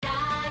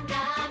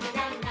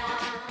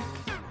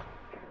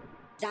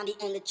Zombie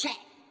on the track.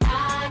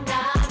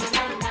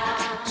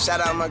 Shout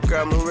out my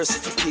girl Marissa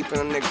for keeping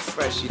a nigga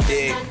fresh, you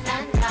dig?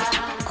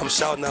 I'm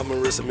shouting out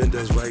Marissa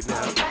Mendez right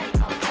now.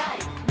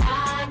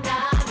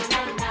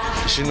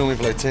 She knew me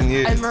for like 10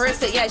 years. And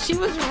Marissa, yeah, she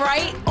was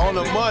right on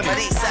the money.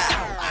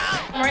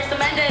 Marissa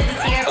Mendez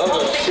is here.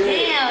 Hold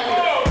it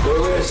down.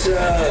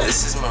 Marissa.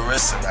 This is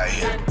Marissa right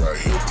here.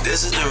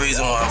 This is the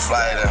reason why I'm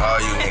flyer than all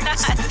you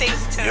niggas.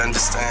 Thanks, too. You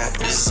understand?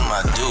 This is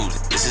my dude.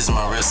 This is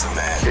Marissa,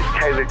 man. It's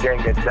Taylor Gang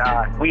and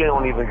Die. We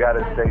don't even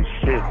gotta say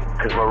shit,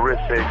 cause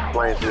Marissa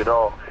explains it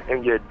all.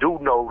 And you do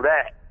know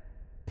that.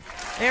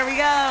 There we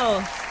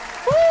go.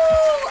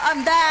 Woo!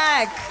 I'm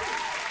back.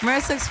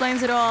 Marissa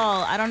explains it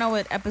all. I don't know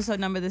what episode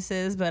number this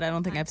is, but I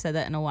don't think I've said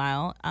that in a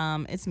while.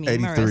 It's me,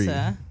 83.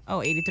 Marissa.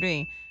 Oh,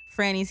 83.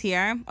 Franny's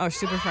here, or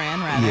Super Fran,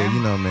 rather. Yeah, you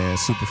know, man.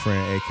 Super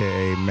Fran,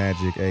 a.k.a.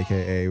 Magic,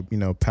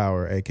 a.k.a.,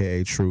 Power,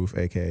 a.k.a. Truth,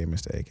 a.k.a.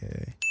 Mr.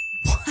 a.k.a.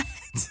 What?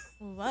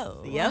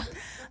 Whoa. Yep.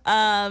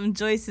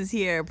 Joyce is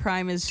here.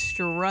 Prime is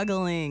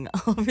struggling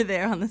over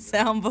there on the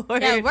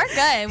soundboard. Yeah, we're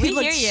good. We he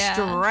hear looks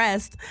you.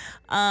 Stressed.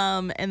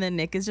 And then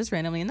Nick is just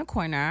randomly in the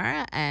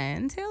corner,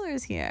 and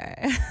Taylor's here.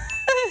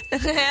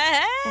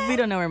 We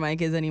don't know where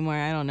Mike is anymore.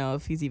 I don't know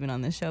if he's even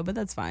on this show, but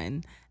that's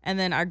fine. And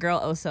then our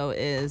girl Oso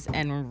is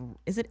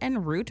is it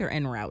en route or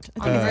en route?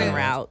 I think it's en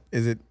route.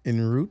 Is it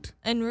en route?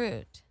 En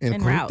route.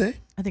 En route.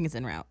 I think it's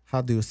en route.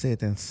 How do you say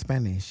it in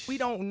Spanish? We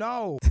don't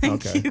know.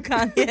 Thank you,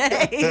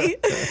 Kanye.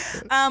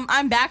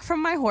 I'm back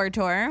from my whore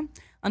tour.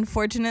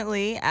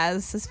 Unfortunately,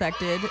 as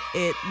suspected,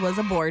 it was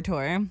a bore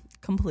tour.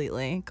 Complete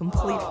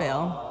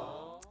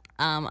fail.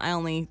 I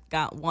only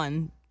got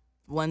one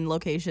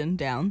location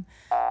down.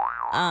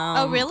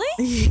 Oh, really?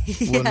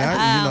 Well,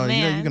 now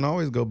man. you can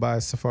always go buy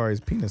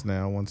Safari's penis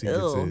now once he gets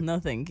it. No,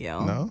 thank you.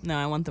 No? No,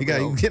 I want the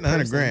He's getting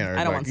 $100,000.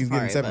 I don't want He's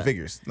Safari, getting 7 but-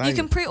 figures. You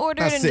can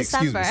pre-order it in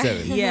December.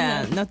 7.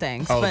 Yeah, no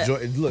thanks. Oh, but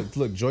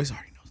look, Joyce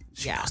already knows.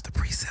 She Yeah. knows the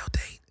pre-sale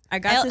date. I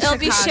got to It'll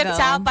be Chicago. shipped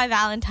out by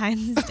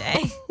Valentine's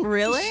Day.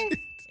 Really?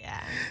 Yeah.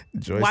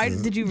 Joyce Why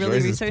is- did you really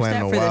Joyce is research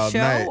planning that a for the wild show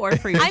night. or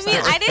for yourself? I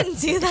mean, I didn't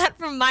do that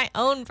for my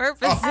own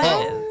purposes.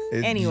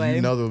 Anyway.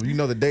 you know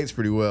the dates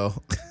pretty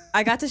well.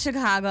 I got to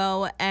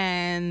Chicago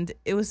and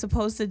it was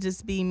supposed to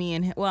just be me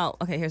and him. Well,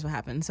 okay, here's what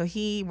happened. So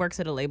he works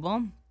at a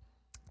label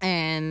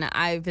and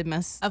I've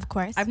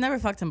never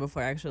fucked him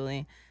before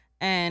actually.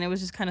 And it was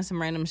just kind of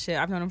some random shit.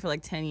 I've known him for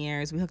like 10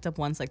 years. We hooked up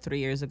once like 3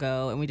 years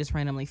ago and we just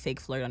randomly fake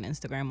flirt on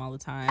Instagram all the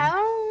time.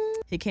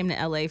 He came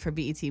to LA for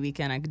BET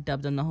weekend. I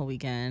dubbed him the whole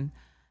weekend.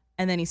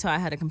 And then he saw I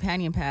had a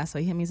companion pass. So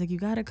he hit me. He's like, you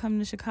got to come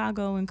to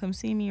Chicago and come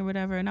see me or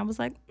whatever. And I was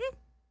like,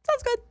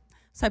 sounds good.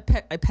 So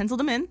I penciled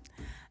him in.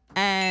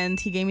 And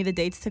he gave me the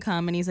dates to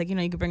come. And he's like, you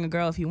could bring a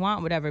girl if you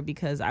want, whatever,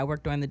 because I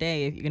work during the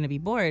day if you're going to be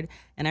bored.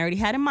 And I already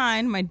had in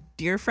mind my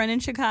dear friend in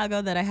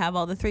Chicago that I have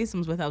all the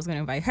threesomes with. I was going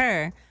to invite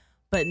her,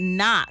 but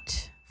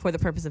not for the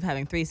purpose of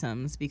having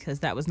threesomes because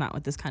that was not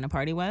what this kind of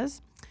party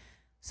was.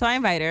 So I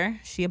invite her.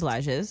 She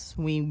obliges.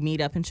 We meet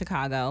up in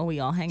Chicago.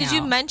 We all hang out. Did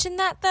you mention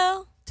that,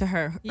 though? To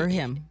her or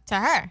him? To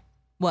her.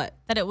 What?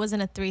 That it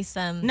wasn't a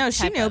threesome. No,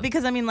 she knew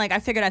because I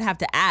figured I'd have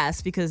to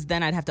ask because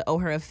then I'd have to owe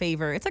her a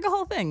favor. It's like a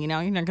whole thing, You're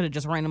not going to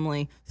just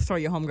randomly throw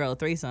your homegirl a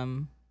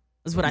threesome.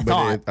 Is what I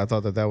thought. I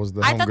thought that was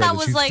the I homegirl thought that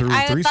was like,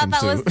 I thought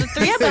that was the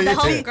threesome, the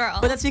homegirl.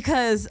 But that's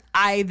because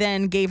I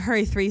then gave her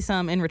a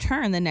threesome in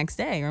return the next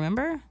day,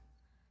 remember?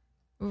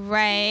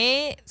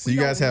 Right. So you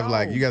guys have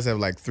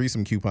like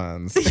threesome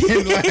coupons.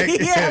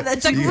 Yeah,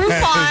 that's a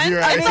Groupon.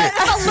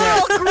 It's a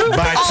little Groupon.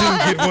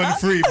 Buy 2 get 1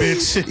 free,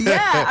 bitch.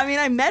 Yeah, I mean,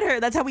 I met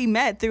her. That's how we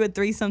met, through a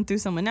threesome through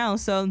someone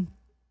else. So,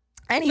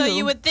 anywho. So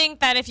you would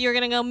think that if you were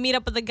going to go meet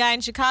up with a guy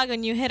in Chicago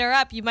and you hit her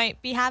up, you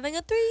might be having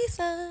a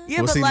threesome. Yeah,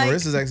 well, but see, like,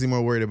 Marissa's actually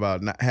more worried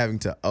about not having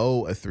to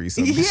owe a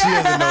threesome. Yeah. She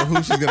doesn't know who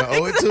she's going to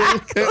owe it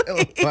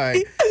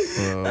to.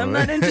 I'm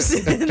not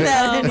interested in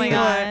that Oh my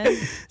anymore.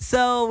 God.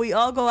 So we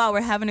all go out.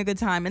 We're having a good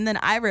time. And then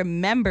I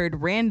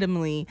remembered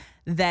randomly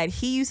that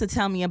he used to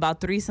tell me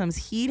about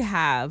threesomes he'd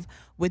have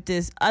with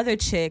this other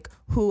chick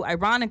who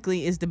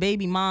ironically is the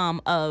baby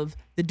mom of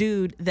the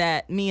dude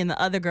that me and the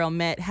other girl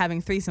met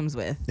having threesomes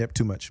with. Yep,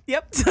 too much.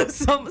 Yep,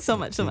 so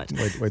much.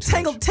 Way too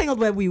Tangled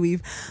web we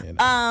weave. Yeah,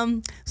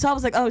 no. So I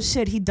was like, oh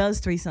shit, he does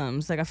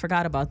threesomes. Like I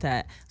forgot about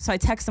that. So I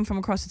text him from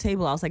across the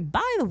table. I was like,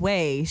 by the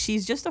way,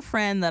 she's just a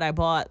friend that I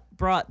brought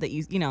that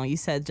you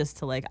said just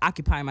to like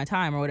occupy my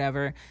time or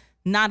whatever.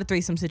 Not a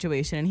threesome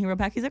situation. And he wrote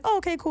back, he's like, oh,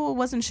 okay, cool.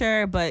 Wasn't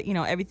sure, but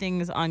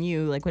everything is on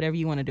you. Like whatever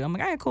you want to do. I'm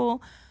like, all right,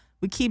 cool.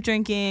 We keep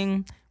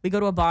drinking. We go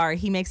to a bar.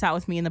 He makes out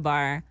with me in the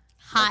bar.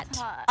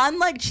 Hot.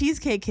 Unlike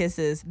cheesecake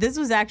kisses, this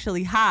was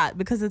actually hot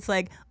because it's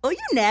like, oh, you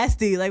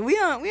nasty. Like we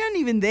aren't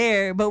even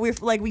there, but we're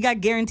like, we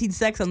got guaranteed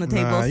sex on the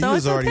table, Nah, so you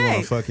was it's already okay.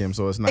 want to fuck him,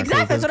 so it's not Exactly,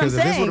 cool. that's what I'm Because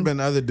if this would saying. have been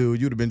another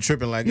dude, you'd have been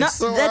tripping like, No, it's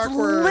so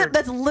awkward.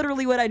 that's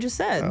literally what I just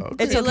said. Oh,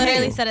 okay. It's You okay.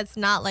 literally said it's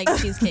not like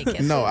cheesecake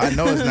kisses. No, I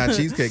know it's not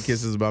cheesecake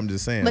kisses, but I'm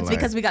just saying. But it's like,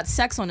 because we got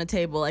sex on the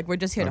table. Like we're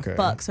just here to Okay.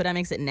 fuck, so that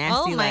makes it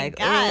nasty. Oh my like,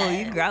 God. oh,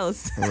 you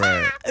gross.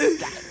 Right.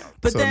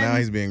 But so then, now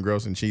he's being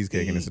gross and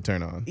cheesecake, and it's a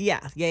turn on. Yeah,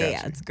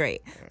 it's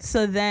great.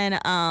 So then,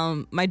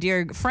 my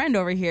dear friend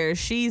over here,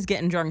 she's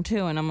getting drunk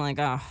too, and I'm like,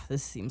 oh,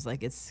 this seems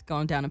like it's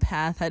going down a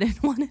path I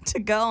didn't want it to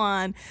go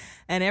on,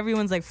 and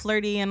everyone's like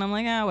flirty, and I'm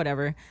like,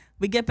 whatever.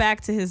 We get back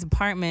to his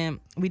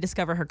apartment. We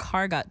discover her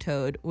car got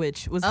towed,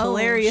 which was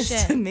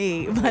hilarious to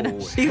me, but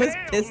she was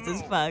pissed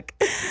as fuck.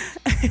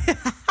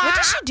 What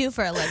does she do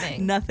for a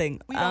living?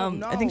 Nothing.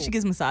 I think she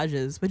gives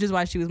massages, which is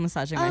why she was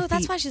massaging my feet. Oh,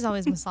 that's why she's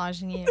always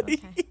massaging you. Okay.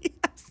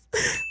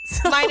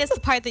 So, minus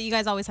the part that you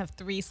guys always have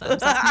threesomes.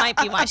 That might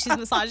be why she's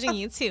massaging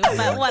you too.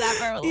 But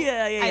whatever.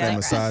 Yeah. A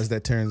massage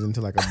that turns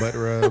into like a butt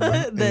rub.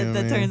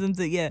 that turns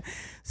into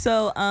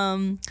So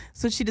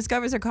so she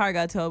discovers her car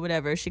got towed.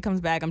 Whatever. She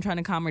comes back. I'm trying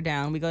to calm her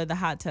down. We go to the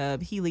hot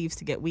tub. He leaves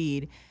to get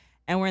weed.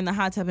 And we're in the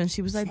hot tub, and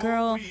she was like,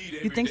 "Girl,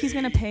 you think he's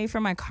gonna pay for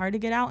my car to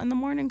get out in the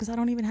morning? Because I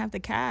don't even have the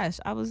cash."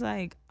 I was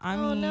like, I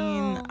don't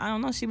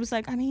know. She was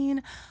like, I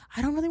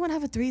don't really want to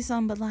have a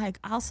threesome, but like,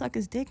 I'll suck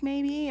his dick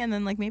maybe, and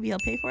then like maybe he'll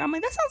pay for it. I'm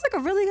like, that sounds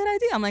like a really good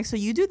idea. I'm like, so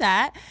you do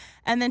that,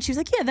 and then she was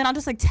like, yeah, then I'll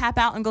just like tap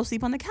out and go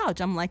sleep on the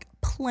couch. I'm like,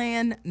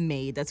 plan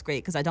made. That's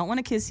great because I don't want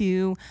to kiss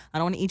you. I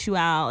don't want to eat you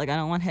out. Like I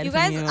don't want head you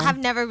from you. guys have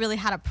never really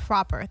had a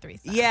proper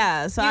threesome.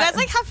 Yeah, so you guys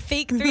like have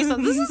fake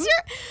threesomes. This is your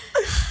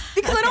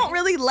because I don't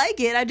really like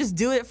it. I just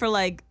do it for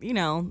like,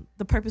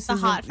 the purposes the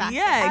hot factor.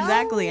 Yeah,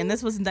 exactly. And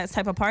this wasn't that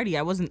type of party.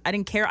 I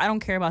don't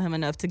care about him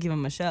enough to give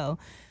him a show.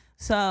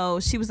 So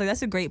she was like,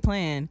 that's a great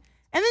plan.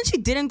 And then she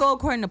didn't go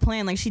according to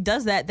plan. Like she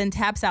does that, then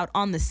taps out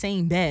on the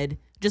same bed,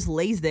 just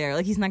lays there.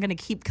 Like he's not gonna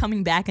keep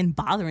coming back and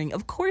bothering.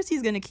 Of course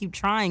he's gonna keep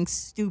trying,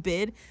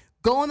 stupid.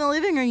 Go in the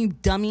living room, you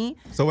dummy.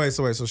 So wait.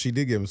 So she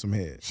did give him some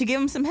head. She gave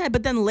him some head,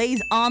 but then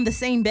lays on the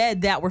same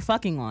bed that we're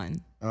fucking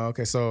on.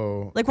 Okay,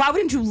 so like, why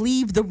wouldn't you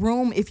leave the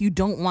room if you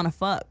don't want to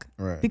fuck?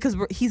 Right. Because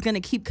he's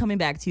gonna keep coming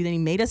back to you. Then he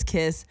made us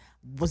kiss.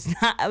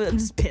 I'm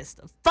just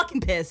pissed. I'm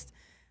fucking pissed.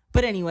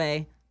 But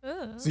anyway.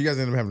 So you guys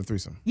ended up having a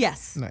threesome.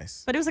 Yes.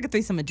 Nice. But it was like a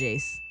threesome with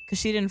Jace because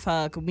she didn't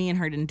fuck. Me and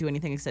her didn't do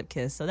anything except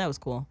kiss, so that was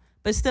cool.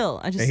 But still,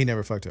 And he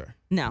never fucked her.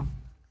 No.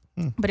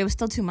 But it was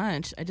still too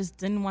much. I just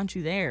didn't want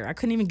you there. I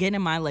couldn't even get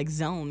in my like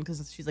zone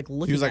because she's like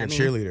looking at me. She was like a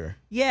cheerleader.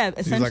 Yeah,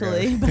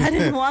 essentially. But I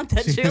didn't want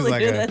that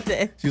cheerleader that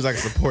day. She was like a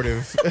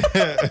supportive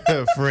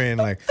friend,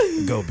 like,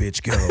 go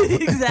bitch, go.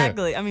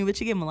 Exactly. But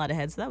she gave him a lot of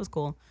head, so that was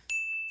cool.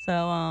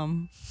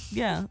 So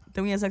yeah.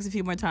 Then we had sex a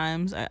few more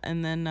times,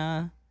 and then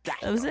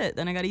that was it.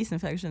 Then I got a yeast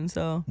infection,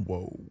 so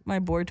my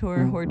horde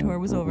tour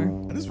was over.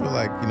 I just feel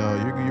like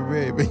you're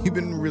very, but you've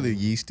been really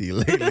yeasty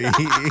lately.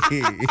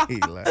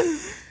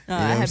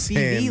 Like, I had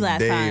BV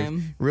last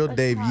time. Real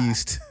Dave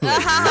Yeast.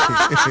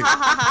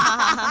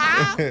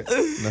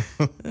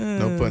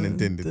 No pun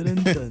intended.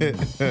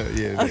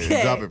 Yeah,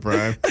 okay. Drop it,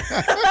 Prime.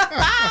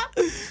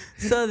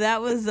 So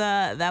that was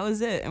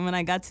it. And when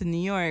I got to New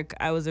York,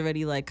 I was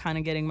already like kind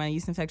of getting my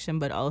yeast infection,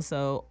 but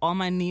also all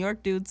my New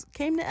York dudes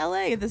came to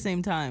LA at the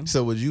same time.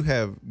 So would you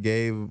have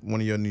gave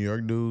one of your New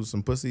York dudes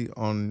some pussy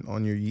on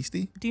your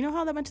yeasty? Do you know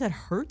how much that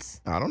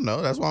hurts? I don't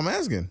know. That's why I'm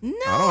asking. No.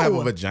 I don't have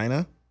a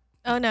vagina.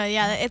 Oh no,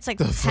 yeah, it's like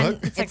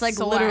it's like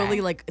literally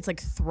like it's like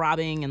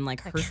throbbing and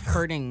like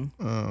hurting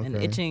and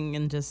itching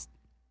and just.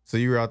 So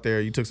you were out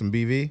there. You took some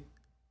BV.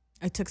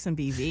 I took some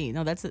BV.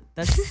 No, that's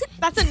another.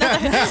 That's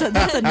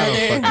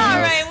another. All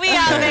right, we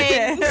have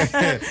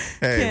it.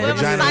 Hey,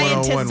 Vagina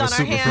 101 with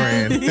Super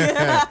Friend.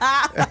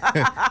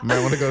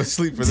 Might want to go to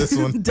sleep for this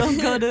one. Don't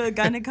go to a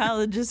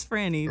gynecologist,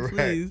 Franny,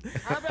 please.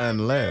 Right.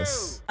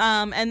 Unless.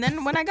 And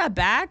then when I got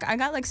back, I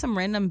got like some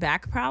random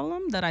back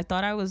problem that I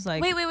thought I was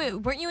like. Wait.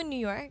 Weren't you in New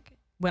York?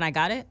 When I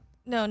got it?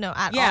 No, at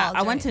all. Yeah,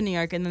 I went to New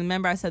York, and then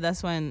remember I said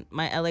that's when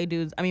my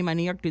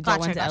New York dudes all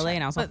went to LA,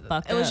 and I was like,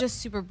 fuck it was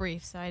just super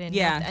brief, so I didn't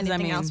know if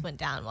anything else went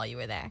down while you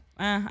were there.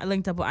 I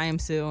linked up with I Am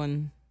Sue,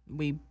 and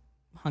we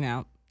hung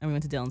out, and we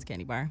went to Dylan's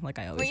Candy Bar, like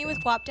I always do. Were you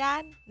with Guap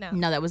Dad?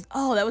 No, that was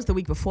the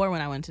week before when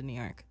I went to New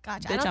York.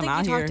 Gotcha. Bitch, I don't I'm think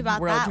out you here talked about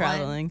world that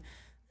traveling. one.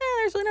 Yeah,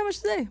 there's really not much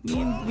to say.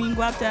 Me and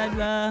Guap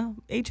Dad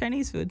ate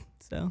Chinese food,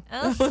 so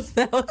that was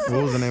What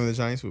was the name of the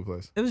Chinese food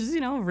place? It was just,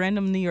 a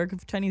random New York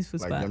Chinese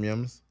food spot. Like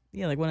Yum Yums?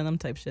 Yeah, like one of them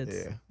type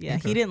shits. Yeah.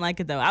 Okay. He didn't like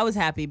it though. I was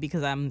happy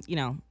because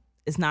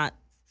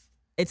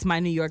it's my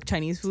New York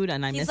Chinese food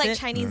and I miss it. He's like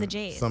Chinese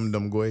adjacent. Some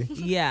dumb guy.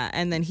 Yeah,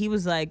 and then he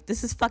was like,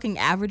 "This is fucking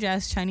average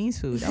ass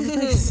Chinese food." I was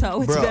like,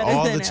 "So it's bro, better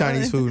all than the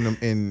Chinese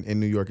food in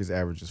New York is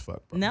average as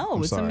fuck. Bro. No, I'm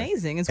it's sorry.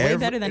 amazing. It's way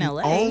better than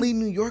LA. Only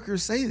New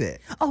Yorkers say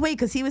that. Oh wait,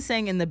 because he was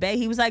saying in the Bay,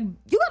 he was like,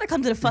 "You gotta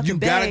come to the fucking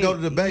Bay." You gotta go to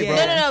the Bay, bro.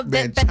 No.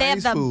 Man, but they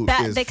have Chinese food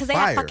is because they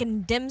fire. have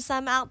fucking dim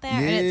sum out there,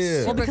 and Yeah.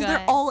 it's super because good.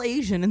 they're all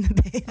Asian in the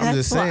Bay. I'm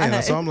just saying.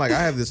 Why. So I'm like, I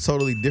have this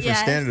totally different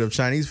standard of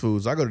Chinese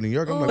foods. I go to New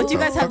York. I'm like, But what you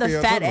the guys have fuck the are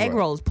y'all fat talking egg about?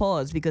 rolls,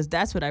 pause, because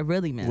that's what I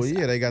really miss. Well,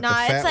 yeah, they got the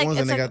fat ones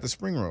and they got the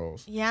spring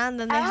rolls. Yeah, and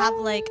then they have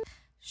like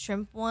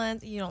shrimp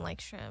ones. You don't like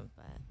shrimp,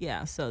 but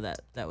Yeah, so that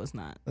was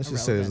not. Let's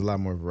just say there's a irrelevant. lot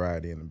more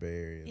variety in the Bay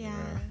Area. Yeah.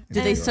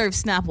 Did they serve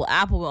Snapple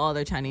Apple with all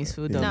their Chinese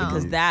food though? No.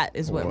 Because that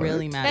is what What?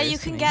 really yeah, matters. you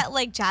to can me. get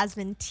like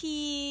jasmine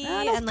tea.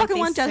 I don't and, like, fucking they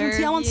want jasmine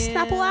tea. I want serve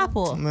Snapple you.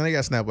 Apple. Man, they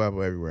got Snapple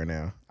Apple everywhere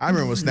now. I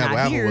remember when Snapple Not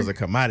Apple here. was a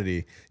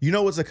commodity. You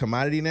know what's a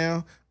commodity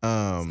now?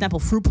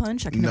 Snapple fruit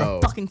punch. I can never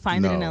fucking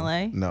find it in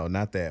LA. No,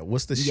 not that.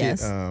 What's the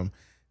Yes. shit?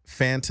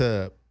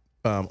 Fanta.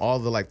 All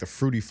the like the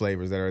fruity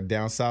flavors that are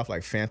down south,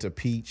 like Fanta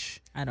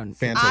peach, I don't.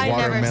 Fanta I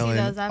never see watermelon.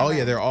 those ever. Oh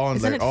yeah, they're all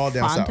Isn't they're it all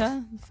down Fanta?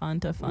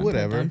 south. Fanta.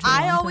 Whatever. Don't you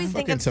I want always to?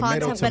 think Fucking it's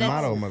tomato, Fanta, but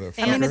tomato, it's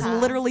motherfucker. I mean, it's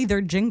Fanta. literally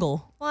their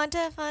jingle.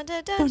 Fanta,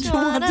 Don't don't you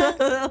want wanna?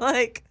 to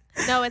like?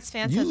 No, it's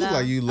Fanta You look though.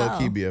 like you low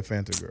key Oh. be a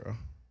Fanta girl,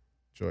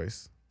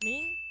 Joyce.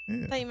 Me?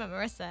 Yeah. I thought you meant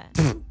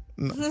Marissa.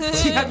 No.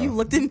 Have you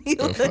looked at me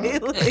The fuck?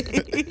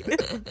 lately?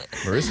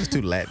 Marissa's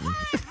too Latin.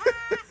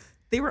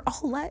 They were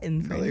all Latin.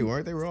 No, friend. they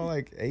weren't. They were all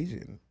like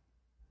Asian.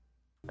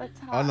 Oh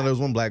no, there was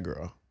one black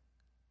girl.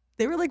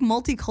 They were like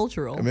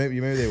multicultural. Maybe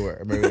they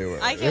were. Maybe they were.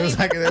 I can't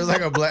There was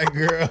like a black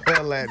girl,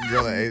 a Latin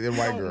girl, and a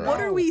white girl.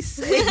 What are we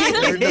saying?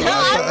 I'm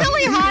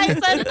really high, so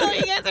I don't know what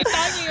you guys are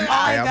talking Oh about.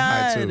 my I'm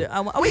high, god! too.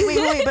 Oh,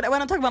 wait! But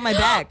when I'm talking about my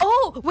back,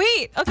 Oh,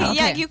 wait. Okay,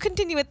 yeah, Okay. you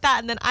continue with that,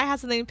 and then I have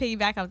something to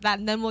piggyback off that,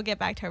 and then we'll get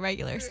back to our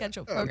regular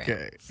scheduled program.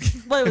 Okay.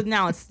 well,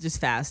 now it's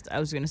just fast. I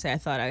was gonna say I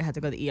thought I had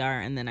to go to the ER,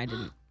 and then I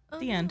didn't.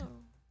 The end.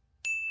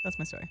 That's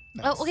my story.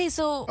 Oh, okay,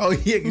 so Oh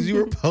yeah, because you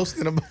were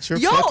posting about your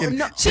Yo, fucking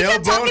no, she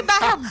kept talking tailbone.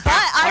 about her butt.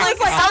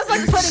 I was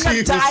like, putting She up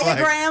was like,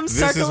 diagrams,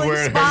 this is circling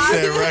where it spots.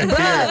 hurts at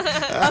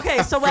right here.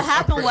 Okay, so what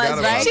happened was, forgot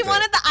about right? she that.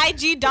 wanted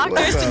the IG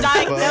doctors What to the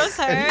diagnose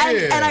fuck? her.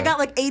 Yeah. And I got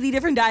like 80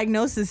 different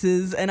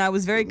diagnoses, and I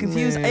was very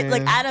confused. Like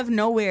Man. out of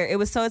nowhere, it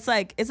was so it's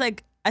like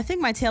I think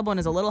my tailbone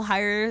is a little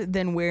higher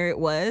than where it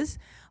was,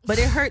 but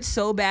it hurt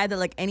so bad that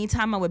like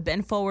anytime I would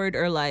bend forward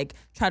or like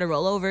try to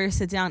roll over,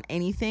 sit down,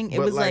 anything, it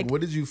But was like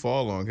what did you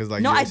fall on? Because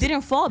like No, your- I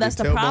didn't fall. That's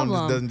your the tailbone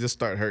problem. Doesn't just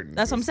start hurting.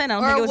 that's what I'm saying. I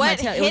don't Or think it was my what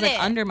tail. It was hit like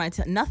it? under my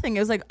tail. Nothing. It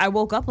was like I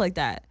woke up like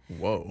that,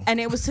 Whoa. and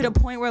it was to the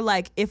point where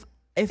like if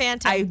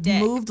Phantom I dick.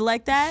 moved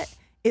like that.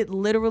 It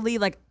literally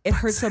like it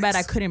hurt so bad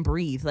I couldn't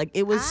breathe. Like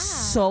it was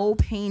so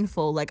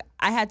painful. Like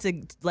I had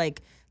to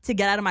like to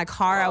get out of my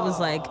car. I was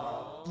like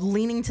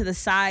leaning to the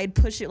side,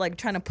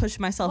 trying to push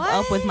myself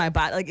up with my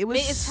body. Like it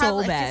was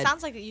so bad. It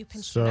sounds like you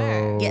pinched a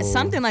nerve. Yeah,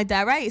 something like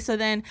that, right? So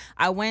then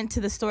I went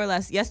to the store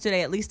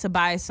yesterday at least to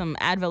buy some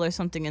Advil or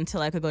something until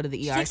I could go to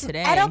the ER Take some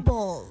today.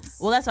 edibles.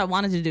 Well, that's what I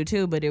wanted to do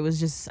too, but it was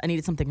just I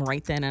needed something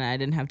right then, and I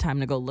didn't have time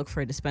to go look for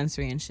a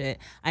dispensary and shit.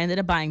 I ended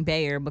up buying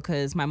Bayer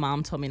because my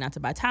mom told me not to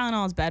buy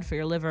Tylenol; it's bad for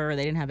your liver.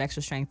 They didn't have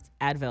extra strength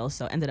Advil,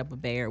 so ended up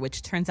with Bayer,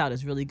 which turns out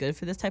is really good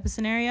for this type of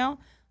scenario.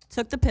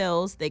 Took the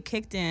pills, they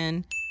kicked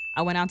in.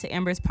 I went out to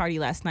Amber's party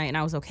last night and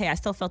I was okay. I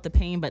still felt the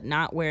pain, but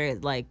not where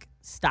it like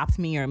stopped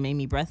me or made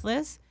me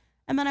breathless.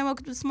 And then I woke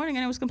up this morning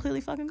and it was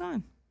completely fucking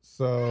gone.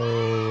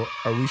 So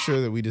are we sure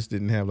that we just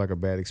didn't have like a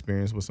bad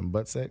experience with some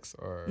butt sex,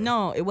 or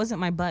No, it wasn't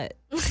my butt.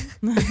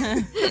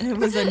 It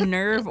was a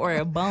nerve or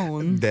a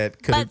bone.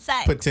 that could Butt have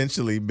sex.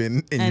 potentially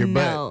been in your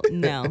no, butt?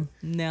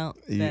 no.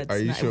 Are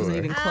you It sure? wasn't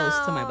even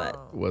close to my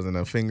butt. Wasn't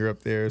a finger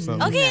up there or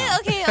something? Okay,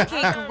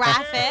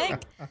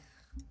 graphic.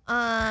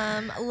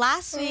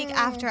 Last week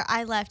after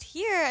I left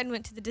here and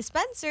went to the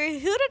dispensary,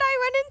 who did I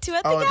run into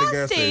at the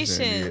gas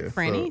station? Yeah,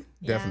 Franny? so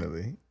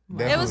definitely.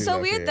 It was so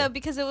Definitely weird okay. though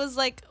because it was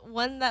like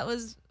one that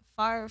was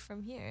far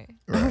from here.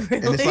 Right.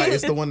 And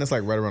it's the one that's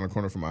like right around the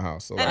corner from my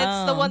house. So And like,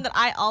 it's the one that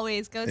I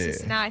always go to. Yeah.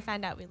 So now I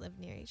find out we live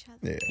near each other.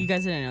 yeah. You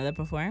guys didn't know that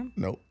before?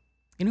 Nope.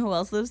 You know who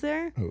else lives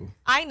there? Who?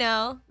 I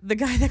know. The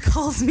guy that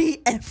calls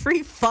me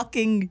every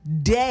fucking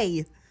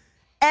day.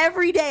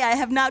 Every day. I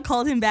have not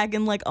called him back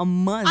in like a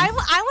month. I want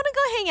to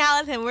go hang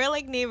out with him. We're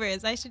like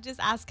neighbors. I should just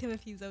ask him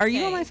if he's okay. Are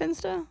you on my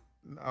Finsta?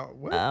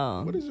 What?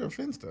 Oh. What is your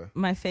Finsta?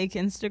 My fake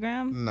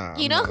Instagram? Nah.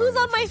 You I'm know not who's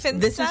your on my Finsta?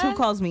 This is who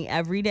calls me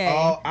every day.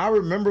 Oh, I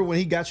remember when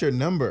he got your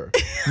number.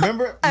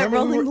 Remember we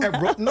Rolling were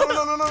at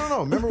no.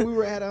 Remember we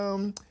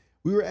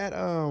were at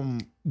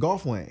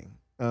Golf Wang.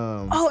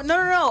 Oh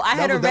no! I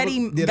had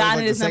already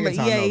gotten his number.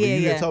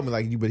 You had told me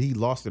like, but he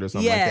lost it or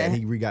something like that, and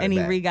he re-got it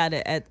back. re-got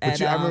it at.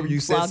 But I remember you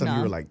said something. You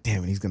Flogna. were like,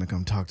 "Damn it, he's gonna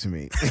come talk to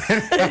me."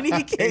 And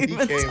he came he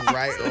and came talked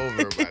right over,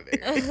 my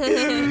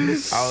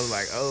nigga. I was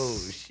like, "Oh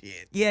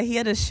shit!" Yeah, he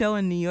had a show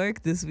in New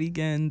York this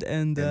weekend,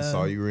 and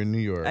saw you were in New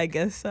York. I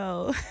guess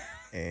so.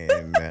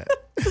 And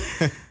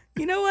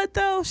You know what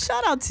though?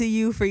 Shout out to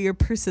you for your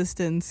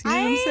persistence. You know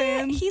what I'm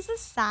saying? He's a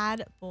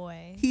sad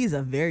boy. He's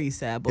a very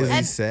sad boy. is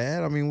he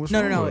sad? I mean, what's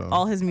wrong with No. him?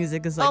 All his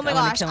music is like, Oh my I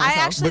wanna gosh, kill I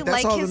myself. actually But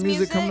that's like all his the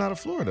music coming music. out of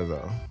Florida,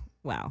 though.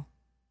 Wow.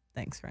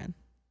 Thanks, friend.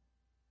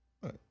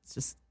 What? Let's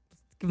just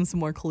give him some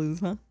more clues,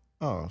 huh?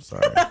 Oh,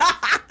 sorry.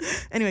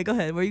 Anyway, go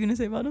ahead. What are you gonna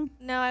say about him?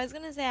 No, I was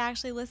gonna say I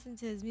actually listen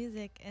to his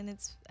music and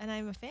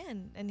I'm a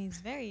fan and he's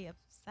very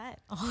upset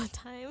all the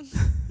time.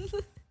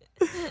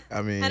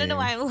 I mean, I don't know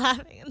why I'm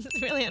laughing.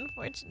 It's really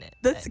unfortunate.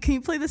 That's. Can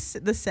you play the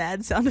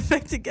sad sound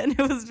effect again?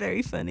 It was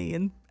very funny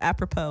and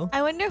apropos.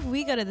 I wonder if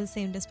we go to the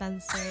same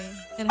dispensary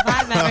and if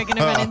I'm ever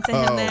gonna run into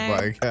him there. Oh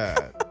my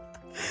god.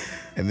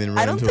 And then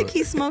I don't think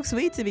he smokes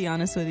weed, to be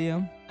honest with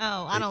you.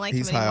 Oh, I don't like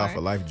He's him anymore. high off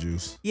of life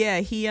juice.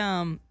 Yeah,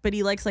 but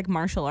he likes like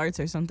martial arts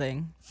or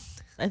something.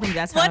 I think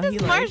that's how he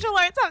likes. What does martial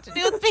arts have to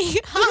do with being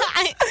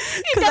high?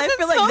 Because I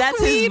feel like that's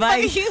his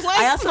vice. He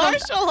likes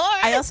martial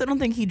arts. I also don't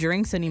think he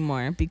drinks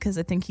anymore because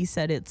I think he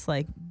said it's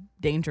like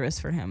dangerous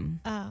for him.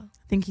 Oh.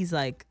 I think he's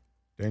like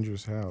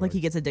dangerous how? Like he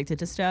gets addicted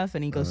to stuff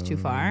and he goes too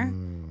far.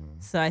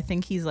 So I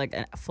think he's like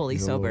fully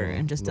sober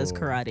and just does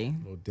karate.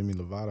 Little Demi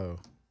Lovato.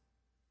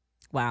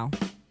 Wow.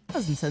 That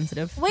was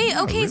insensitive. Wait,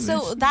 okay,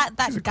 so that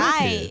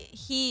guy,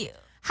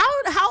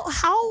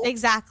 How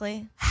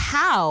exactly?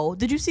 How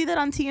did you see that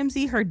on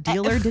TMZ? Her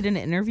dealer did an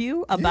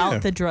interview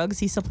about the drugs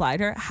he supplied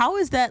her. How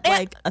is that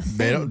like a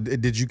thing?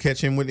 Did you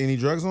catch him with any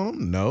drugs on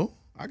him? No.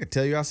 I could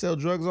tell you I sell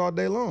drugs all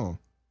day long.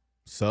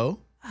 So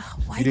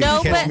you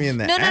didn't catch me in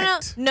the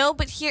act. No,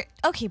 but here,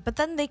 okay, but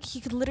then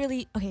he could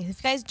literally, okay, if you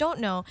guys don't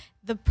know,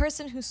 the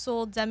person who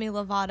sold Demi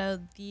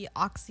Lovato the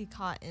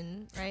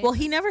OxyContin, right? Well,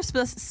 he never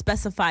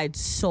specified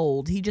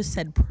sold. He just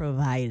said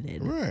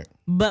provided. Right.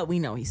 But we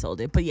know he sold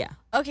it. But yeah.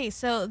 Okay,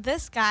 so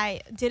this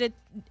guy did an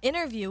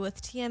interview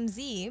with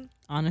TMZ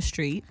on a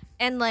street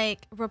and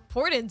like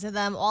reported to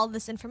them all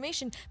this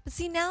information. But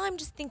see, now I'm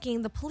just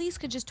thinking the police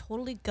could just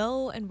totally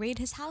go and raid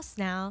his house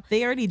now.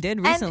 They already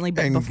did recently,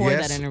 but before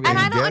that interview. And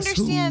I don't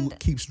understand who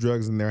keeps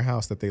drugs in their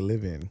house that they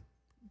live in?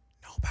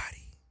 Nobody.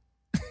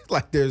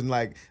 Like there's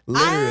like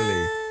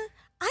literally.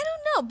 I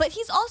don't know, but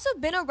he's also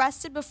been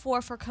arrested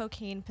before for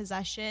cocaine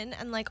possession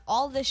and like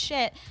all this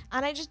shit,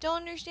 and I just don't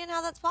understand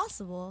how that's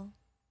possible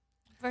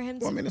for him.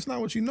 Well, I mean, it's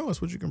not what you know;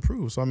 it's what you can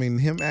prove. So, I mean,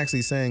 him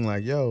actually saying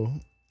like, "Yo,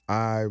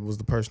 I was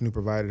the person who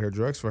provided her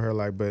drugs for her."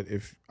 Like, but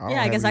if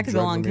I guess I could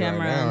go on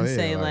camera and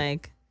say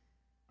like,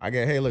 I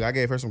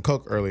gave her some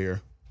coke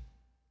earlier.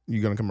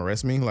 You gonna come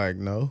arrest me? Like,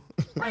 no.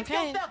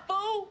 Okay.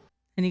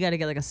 And you got to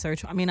get like a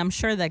search. I mean, I'm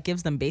sure that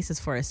gives them basis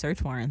for a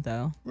search warrant,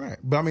 though. Right.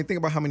 But I mean, think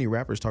about how many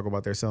rappers talk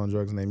about they're selling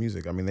drugs in their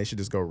music. I mean, they should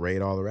just go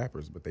raid all the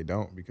rappers, but they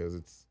don't because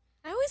it's.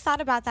 I always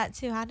thought about that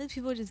too. How did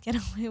people just get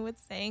away with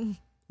saying?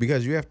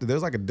 Because you have to.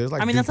 There's like.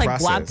 I mean, that's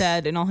like Guap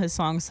Dad in all his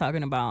songs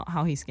talking about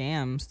how he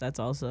scams. That's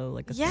also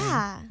like a thing.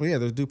 Well, yeah,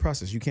 there's due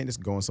process. You can't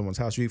just go in someone's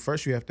house.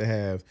 First, you have to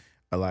have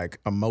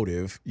a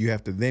motive. You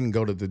have to then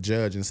go to the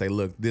judge and say,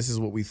 look, this is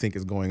what we think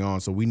is going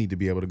on, so we need to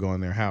be able to go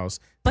in their house.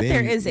 But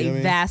there is a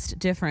vast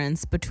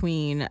difference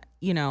between,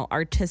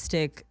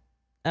 artistic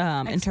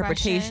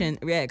interpretation,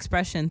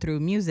 expression through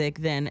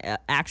music than an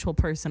actual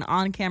person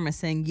on camera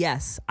saying,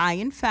 yes, I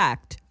in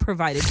fact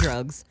provided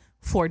drugs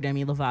for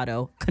Demi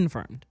Lovato,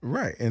 confirmed.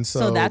 Right. And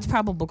so that's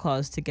probable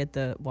cause to get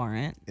the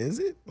warrant. Is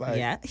it? Like,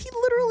 yeah. He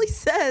literally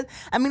says,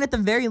 I mean, at the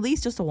very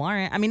least, just a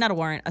warrant. I mean, not a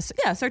warrant. A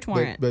search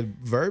warrant. But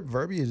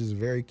verbiage is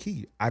very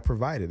key. I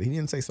provided. He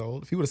didn't say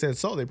sold. If he would have said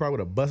sold, they probably would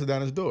have busted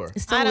down his door.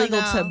 It's still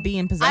illegal to be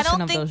in possession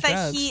of those drugs. I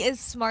don't think that he is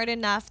smart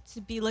enough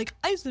to be like,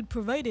 I said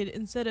provided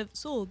instead of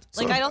sold.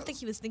 Like, I don't think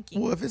he was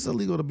thinking. Well, if it's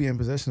illegal to be in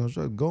possession of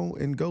drugs, go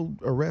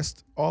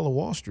arrest all of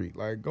Wall Street.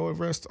 Like, go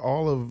arrest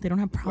all of. They don't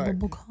have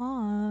probable cause.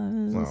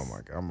 Oh my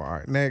God. I'm all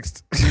right.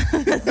 Next.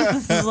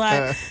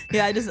 I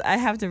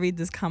have to read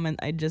this comment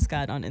I just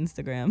got on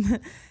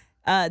Instagram.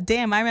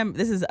 Damn, I remember,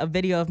 this is a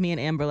video of me and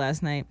Amber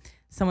last night.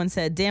 Someone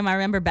said, damn, I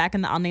remember back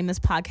in the I'll Name This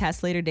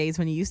Podcast later days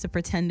when you used to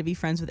pretend to be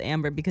friends with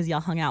Amber because y'all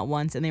hung out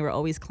once and they were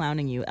always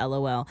clowning you,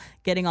 LOL.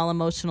 Getting all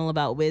emotional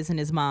about Wiz and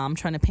his mom,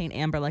 trying to paint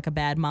Amber like a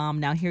bad mom.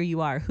 Now here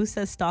you are. Who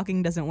says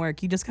stalking doesn't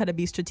work? You just gotta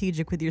be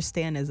strategic with your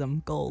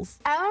Stanism goals.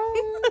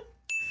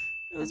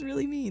 It was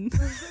really mean.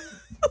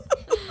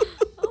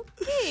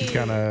 She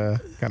kind of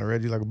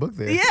read you like a book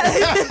there.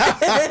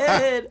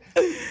 Yeah.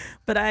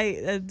 But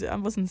I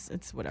wasn't.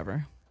 It's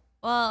whatever.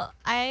 Well,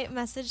 I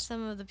messaged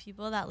some of the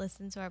people that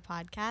listen to our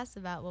podcast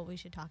about what we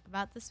should talk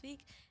about this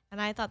week,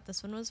 and I thought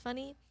this one was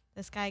funny.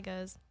 This guy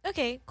goes,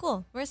 okay,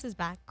 cool. Marissa's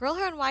back. Grill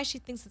her on why she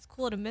thinks it's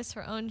cool to miss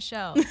her own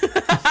show.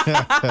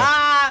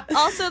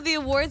 Also, the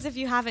awards, if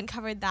you haven't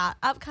covered that.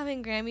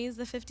 Upcoming Grammys,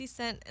 the 50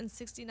 Cent and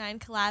 69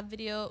 collab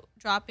video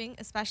dropping,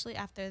 especially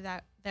after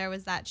that there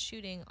was that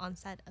shooting on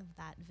set of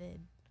that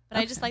vid. But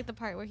I just like the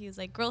part where he was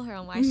like, grill her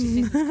on why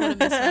she thinks it's cool to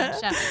miss her own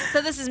show.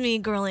 So this is me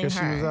grilling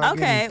her.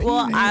 Okay,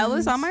 well, I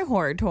was on my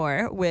horror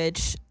tour,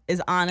 which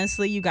is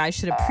honestly, you guys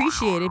should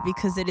appreciate it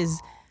because it is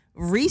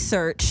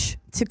research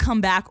to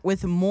come back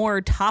with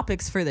more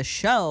topics for the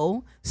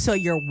show. So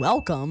you're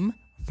welcome,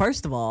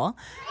 first of all.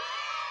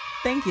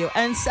 Thank you.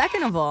 And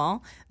second of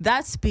all,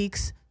 that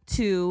speaks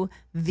to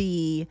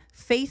the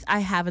faith I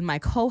have in my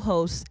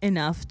co-hosts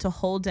enough to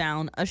hold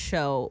down a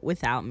show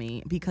without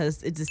me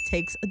because it just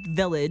takes a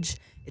village.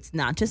 It's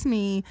not just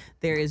me.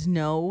 There is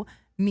no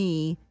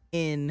me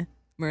in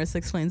Marissa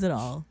Explains It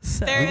All.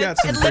 So we got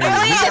some MEIA.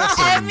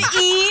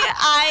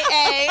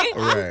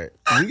 Right.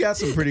 We got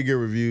some pretty good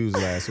reviews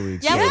last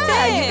week. Yeah,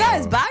 you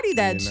guys body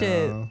that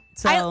shit.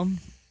 So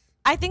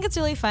I think it's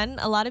really fun.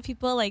 A lot of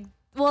people like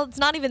well, it's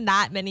not even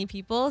that many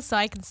people, so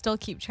I can still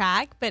keep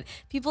track. But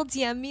people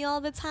DM me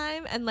all the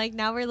time, and like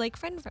now we're like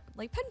pen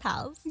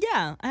pals.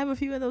 Yeah, I have a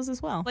few of those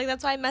as well. Like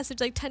that's why I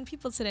messaged like 10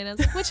 people today, and I was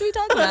like, "What should we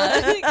talk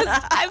about?" Because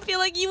I feel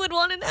like you would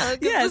want to know.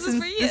 Yeah, this is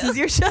for you. This is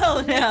your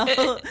show now.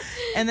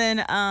 And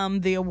then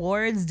the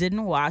awards,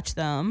 didn't watch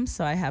them,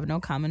 so I have no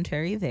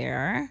commentary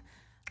there.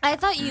 I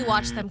thought you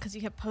watched them because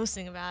you kept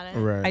posting about it.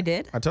 Right. I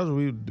did. I told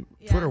you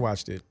Twitter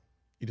watched it.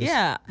 You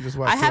just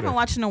watched I haven't Twitter.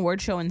 watched an award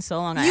show in so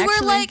long. You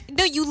were like,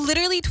 no, you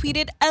literally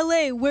tweeted,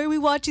 LA, where are we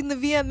watching the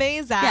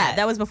VMAs at? Yeah,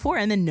 that was before,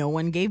 and then no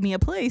one gave me a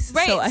place.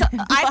 Right. So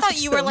I thought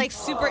you were them. like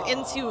super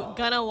into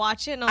gonna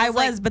watch it. And I was,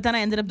 like, was, but then I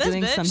ended up this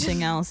doing bitch.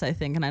 something else, I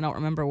think, and I don't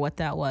remember what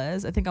that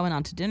was. I think I went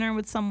out to dinner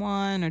with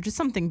someone or just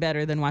something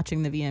better than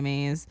watching the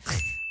VMAs.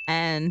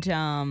 And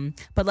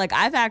but like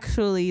I've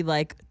actually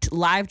like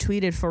live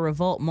tweeted for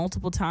Revolt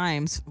multiple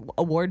times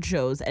award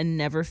shows and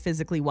never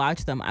physically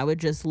watched them. I would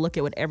just look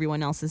at what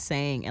everyone else is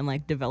saying and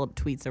like develop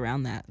tweets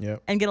around that.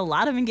 Yep. And get a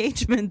lot of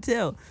engagement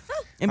too.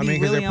 And I be mean,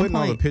 because really they're on putting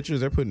all the point. pictures,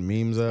 they're putting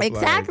memes up.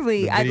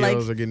 Exactly. Like, the I'd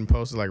videos are getting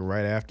posted like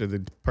right after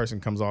the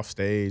person comes off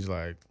stage.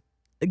 Like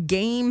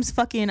Games,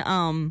 fucking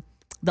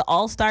the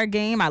All-Star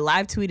game. I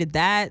live tweeted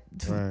that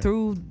Right.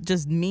 through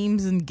just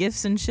memes and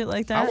gifs and shit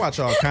like that. I watch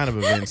all kind of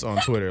events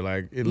on Twitter.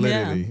 Like it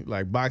literally,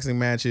 like boxing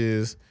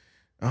matches.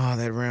 Oh,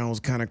 that round was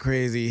kind of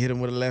crazy. Hit him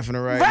with a left and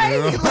a right. Right, You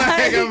know?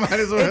 like, I might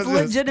as well it's just-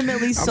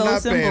 legitimately so I'm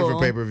not paying simple.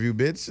 for pay-per-view,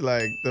 bitch.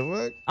 Like the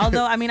fuck?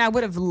 Although, I mean, I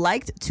would have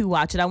liked to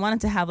watch it. I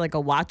wanted to have like a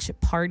watch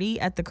party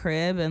at the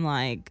crib and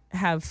like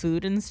have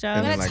food and stuff.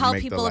 I'm And gonna then, like, tell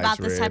make the people lights about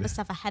this type red. of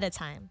stuff ahead of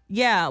time.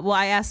 Yeah, well,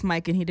 I asked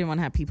Mike and he didn't want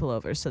to have people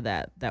over, so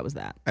that was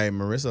that. Hey,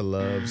 Marissa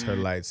loves her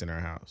lights in her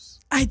house.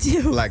 I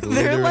do. Like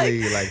They're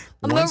literally, like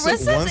once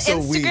Marissa's a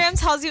week. Instagram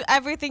tells you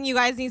everything you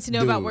guys need to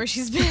know about Dude, where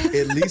she's been.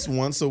 At least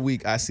once a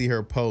week, I see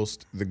her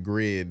post the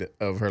grid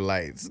of her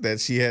lights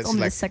that she has. It's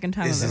only like, the second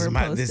time this I've is ever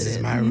my, posted This is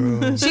it. my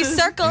room. She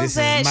circles This is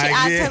it. She my-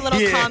 adds her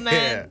little yeah.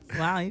 comment.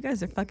 Wow, you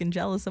guys are fucking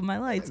jealous of my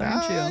lights,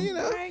 aren't you? You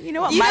know. All right, you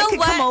know what? You Mike know could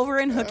what? come over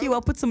and hook you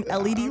up with some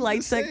LED I'm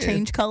lights just that saying.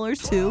 change colors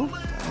too.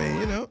 I mean,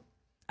 you know.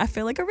 I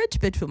feel like a rich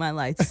bitch with my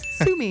lights.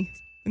 Sue me.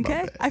 Okay,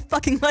 bad. I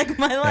fucking like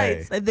my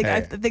lights. I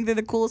hey. think they're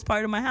the coolest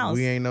part of my house.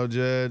 We ain't no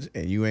judge,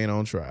 and you ain't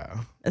on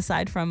trial.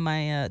 Aside from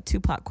my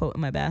Tupac quote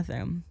in my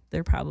bathroom,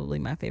 they're probably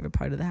my favorite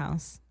part of the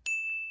house.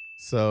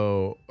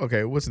 So,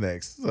 okay, what's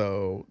next?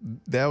 So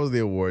that was the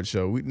award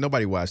show.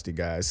 Nobody watched it,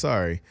 guys.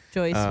 Sorry.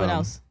 Joyce, what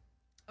else?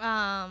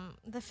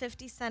 The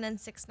 50 Cent and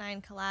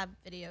 6ix9ine collab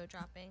video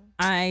dropping.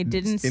 I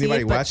didn't see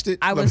Anybody it, but watched it?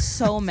 I was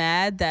so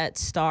mad that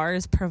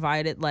Stars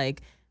provided,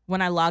 like,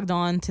 when I logged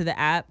on to the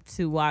app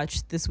to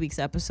watch this week's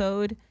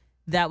episode,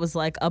 that was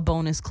like a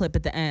bonus clip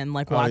at the end,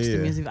 like watch the yeah.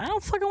 music. I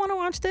don't fucking want to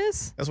watch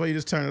this. That's why you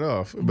just turn it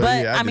off.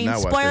 But yeah, I did mean, not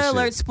watch spoiler that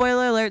alert, shit.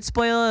 spoiler alert,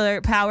 spoiler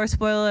alert, power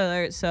spoiler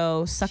alert.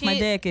 So suck my She-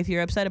 dick if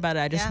you're upset about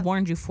it. I just Yeah.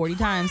 warned you 40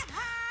 times.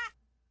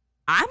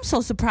 I'm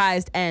so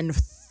surprised and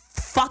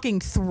fucking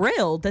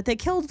thrilled that they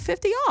killed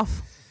 50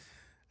 off.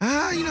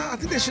 You know, I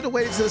think they should have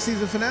waited till the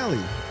season finale.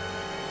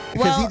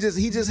 Because Well-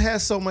 he just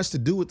has so much to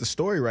do with the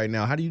story right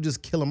now. How do you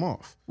just kill him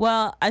off?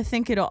 Well, I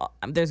think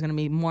there's gonna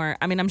be more.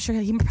 I mean, I'm sure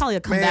he probably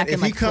will come back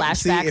in like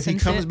flashbacks if he and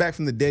comes shit. back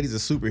from the dead, he's a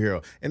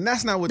superhero, and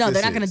that's not what. No, this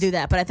they're not gonna is. do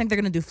that. But I think they're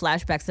gonna do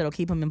flashbacks that'll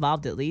keep him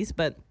involved at least.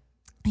 But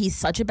he's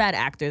such a bad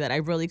actor that I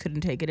really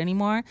couldn't take it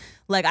anymore.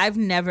 Like I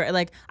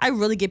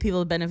really give people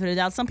the benefit of the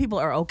doubt. Some people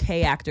are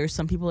okay actors.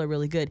 Some people are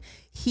really good.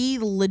 He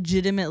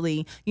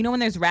legitimately, you know, when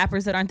there's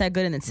rappers that aren't that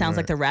good and it sounds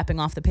like they're rapping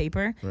off the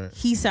paper. Right.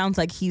 He sounds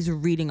like he's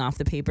reading off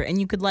the paper, and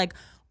you could like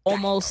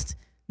almost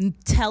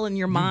tell in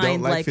your You mind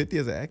don't like like 50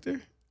 as an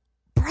actor?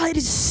 bro, it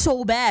is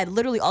so bad.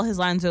 Literally, all his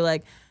lines are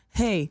like,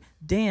 "Hey,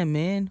 damn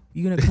man,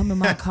 you gonna come in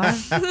my car?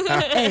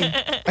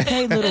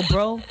 hey, little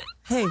bro.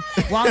 Hey,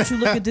 why don't you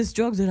look at this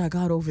drugs that I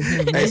got over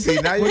here, man?" Hey, see,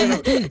 now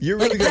you're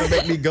really gonna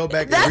make me go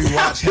back and That's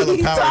rewatch how hella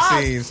he power talks.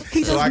 scenes.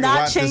 He so I does can not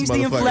watch this change the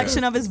motherfucker.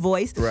 inflection of his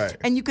voice. Right.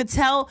 And you could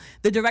tell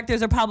the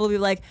directors are probably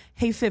like,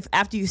 "Hey, Fifth,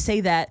 after you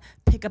say that,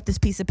 pick up this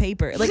piece of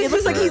paper." Like it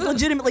looks like he's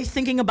legitimately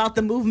thinking about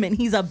the movement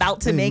he's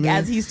about to make Man,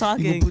 as he's You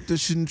talking. gonna put that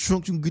shit in the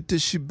trunk, you can get that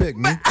shit back,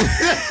 man.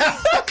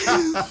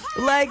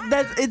 Like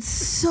it's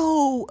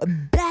so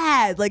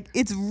bad. Like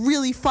it's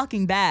really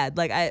fucking bad.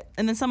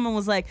 And then someone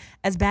was like,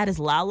 as bad as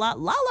Lala.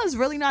 Lala's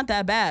really not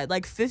that bad.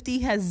 Like 50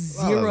 has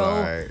zero.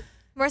 Alright.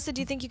 Marissa,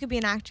 do you think you could be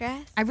an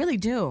actress? I really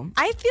do.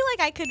 I feel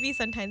like I could be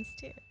sometimes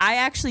too. I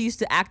actually used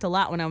to act a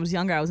lot when I was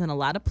younger. I was in a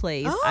lot of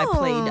plays. I Oh.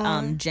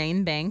 played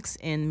Jane Banks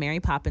in Mary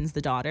Poppins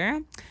the Daughter,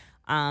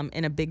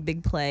 in a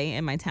big play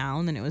in my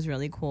town, and it was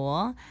really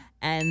cool.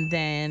 And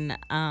then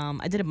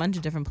I did a bunch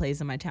of different plays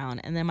in my town.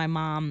 And then my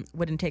mom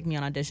wouldn't take me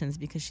on auditions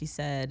because she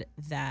said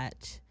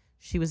that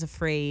she was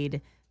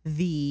afraid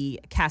the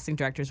casting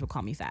directors would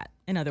call me fat.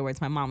 In other words,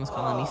 my mom was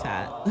calling me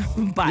fat.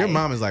 Your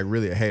mom is like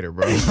really a hater,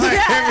 bro.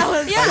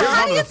 How do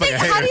you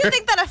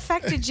think that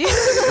affected you?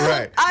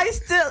 Right.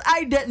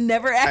 I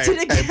never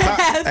acted again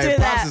after Pops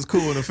that. is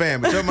cool in the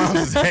fan, but your mom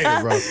is a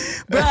hater, bro.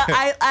 Bro,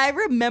 I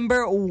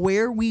remember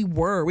where we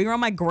were. We were on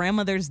my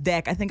grandmother's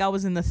deck. I think I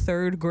was in the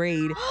 3rd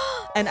grade.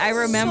 And I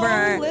remember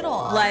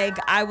like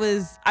I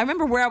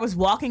remember where I was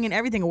walking and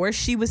everything, where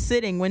she was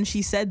sitting when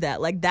she said that.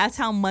 Like that's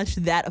how much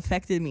that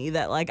affected me,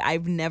 that like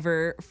I've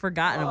never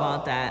forgotten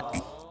about that.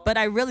 But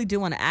I really do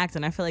want to act,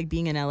 and I feel like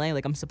being in LA,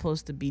 like I'm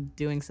supposed to be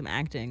doing some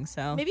acting.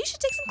 So maybe you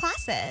should take some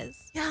classes.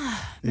 Yeah,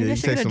 maybe I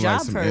should take get a some,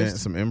 job like, first.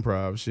 some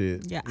improv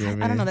shit. Yeah, you know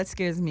what I don't know. That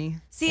scares me.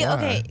 See,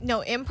 okay,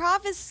 no,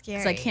 improv is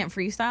scary. So I can't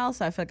freestyle,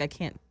 so I feel like I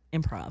can't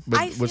improv.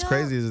 But what's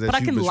crazy is that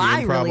I can lie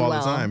you improv really all well.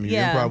 the time. You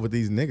Yeah. improv with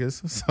these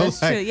niggas. So That's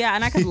like, true. Yeah,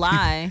 and I could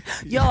lie.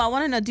 Yo, I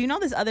want to know, do you know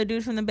this other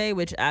dude from the Bay?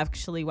 Which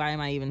actually, why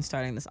am I even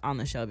starting this on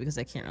the show? Because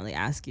I can't really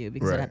ask you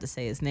because I'd have to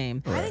say his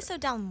name. Why are they so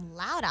damn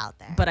loud out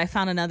there? But I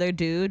found another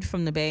dude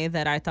from the Bay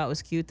that I thought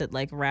was cute that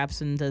like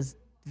raps and does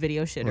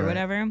video shit or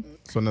whatever.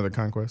 So another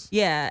conquest.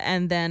 Yeah,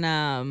 and then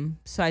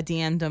so I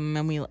DM'd him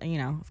and we,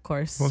 of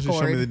course, Why don't you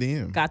show me scored, the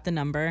DM? got the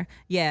number.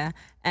 Yeah,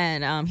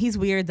 and he's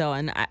weird though,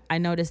 and I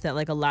noticed that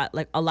like a lot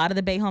of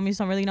the Bay homies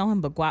don't really know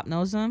him, but Guap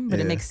knows him. But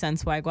it makes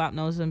sense why Guap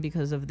knows him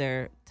because of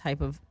the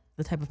type of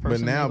person. But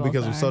now they both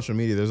because of are. social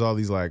media, there's all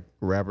these like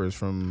rappers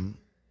from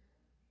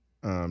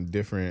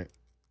different.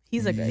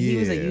 He's like he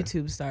was a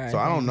YouTube star. So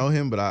I don't know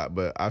him,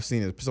 but I've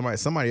seen it.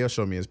 Somebody else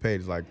showed me his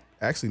page. Like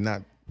actually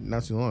not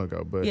too long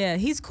ago. But yeah,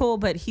 he's cool,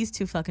 but he's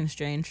too fucking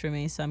strange for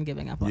me, so I'm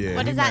giving up on him.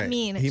 What does that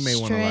mean? He may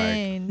want to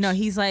like. No,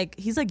 he's like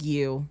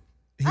you.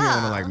 He may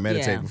want to like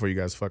meditate Yeah. before you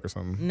guys fuck or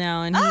something.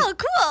 No, and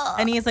cool.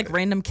 and he has like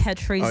random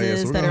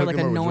catchphrases we're that gonna are hook like him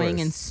up with annoying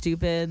Joyce. and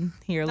stupid.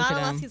 Here, look Not at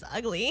unless him. he's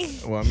ugly.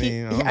 Well, I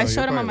mean, don't know. I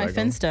showed You'll him on my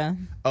probably like him.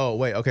 Finsta. Oh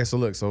wait, okay. So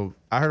look, so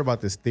I heard about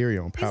this theory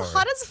on Power. He's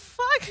hot as fuck.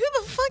 Who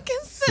the fuck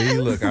is this? See,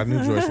 look, I knew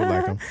Joyce would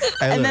like him. Hey,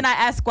 And look, then I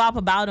asked Guap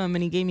about him,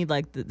 and he gave me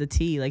like the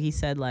tea. Like he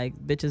said, like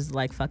bitches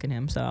like fucking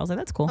him. So I was like,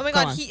 that's cool. Oh my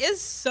Go god, on. he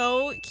is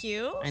so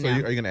cute. I so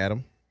know. are you gonna add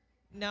him?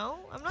 No,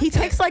 I'm not. He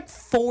gonna- takes like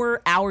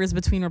 4 hours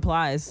between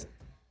replies.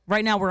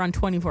 Right now we're on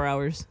 24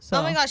 hours. So.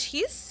 Oh my gosh,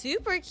 he's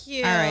super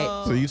cute. All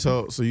right.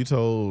 So you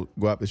told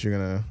Guap that you're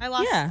gonna. I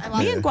lost. Yeah, I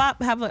lost. me and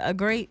Guap have a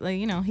great, like,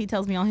 he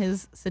tells me all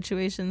his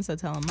situations, so I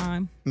tell him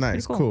mine.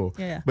 Nice, Pretty cool.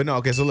 Yeah. But no,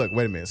 okay. So look,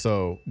 wait a minute.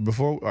 So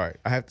all right,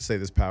 I have to say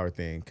this Power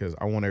thing because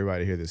I want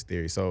everybody to hear this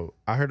theory. So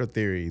I heard a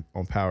theory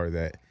on Power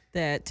that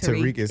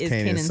Tariq is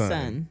Kanan's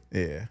son.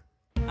 Yeah.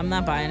 I'm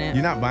not buying it.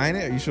 You're not buying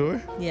it? Are you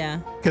sure? Yeah.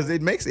 Because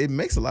it makes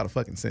a lot of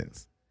fucking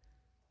sense.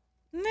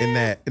 In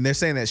that, and they're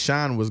saying that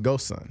Sean was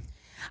Ghost's son.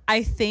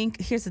 I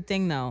think here's the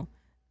thing though.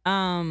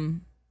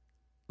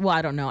 Well,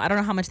 I don't know. I don't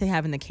know how much they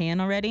have in the can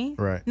already.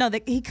 Right. No,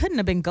 he couldn't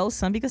have been Ghost's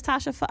son because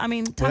Tasha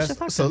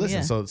fucked So him. listen.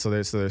 Yeah. So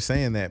they're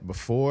saying that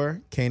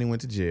before Kanan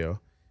went to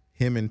jail,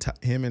 him and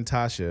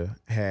Tasha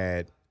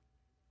had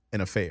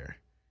an affair,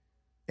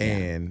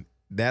 and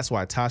that's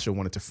why Tasha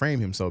wanted to frame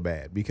him so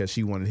bad because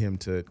she wanted him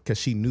to because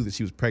she knew that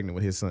she was pregnant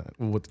with his son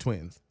with the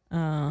twins.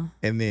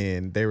 And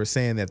then they were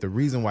saying that the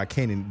reason why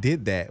Kanan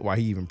did that, why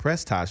he even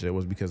pressed Tasha,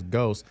 was because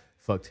Ghost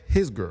fucked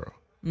his girl.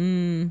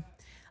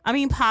 I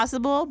mean,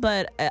 possible,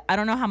 but I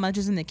don't know how much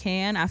is in the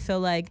can. I feel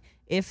like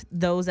if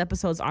those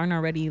episodes aren't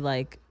already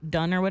like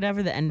done or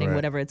whatever, the ending, Right.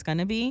 whatever it's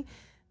gonna be,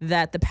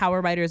 that the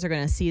Power writers are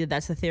gonna see that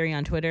that's the theory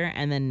on Twitter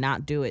and then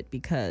not do it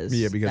because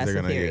Because that's they're the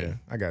gonna. theory. Yeah,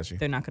 I got you.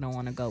 They're not gonna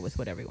want to go with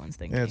what everyone's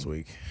thinking. That's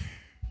weak.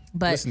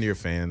 But Listen to your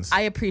fans.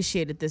 I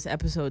appreciated this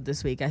episode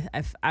this week.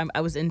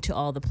 I was into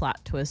all the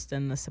plot twists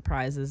and the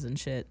surprises and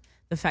shit.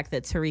 The fact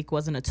that Tariq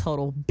wasn't a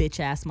total bitch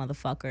ass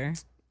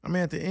motherfucker. I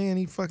mean, at the end,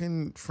 he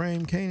fucking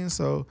framed Kanan.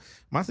 So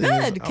my thing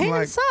Good. is, I'm Kanan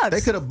like, sucks. they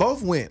could have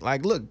both went.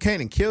 Like, look,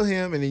 Kanan, kill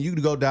him, and then you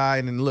could go die,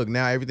 and then look,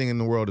 now everything in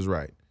the world is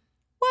right.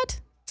 What?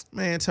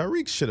 Man,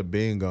 Tariq should have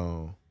been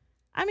gone.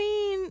 I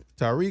mean,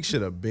 Tariq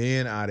should have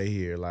been out of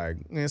here.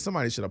 Like, man,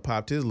 somebody should have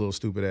popped his little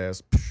stupid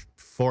ass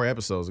 4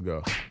 episodes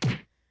ago.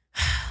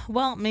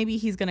 well, maybe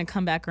he's gonna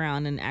come back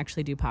around and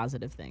actually do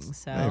positive things.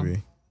 So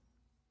Maybe.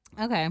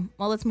 Okay.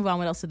 Well, let's move on.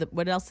 What else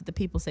did the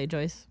people say,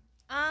 Joyce?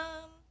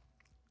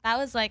 That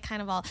was like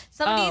kind of all.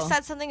 Somebody Oh.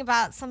 said something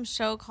about some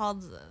show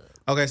called.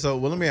 Okay, so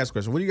let me ask a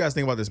question. What do you guys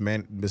think about this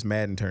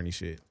Madden tourney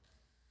shit?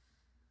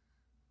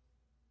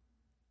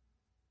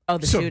 Oh,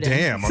 the So shooting.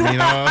 damn. I mean,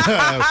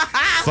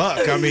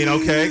 fuck. I mean,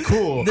 okay,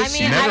 cool. I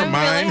mean, I Never don't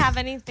mind. really have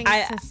anything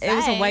to say. It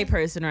was a white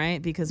person,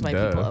 right? Because white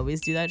Duh. people always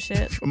do that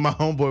shit. My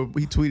homeboy,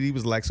 he tweeted, he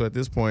was like, so at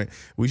this point,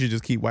 we should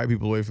just keep white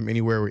people away from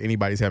anywhere where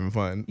anybody's having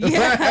fun.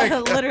 Yeah,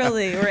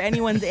 literally, or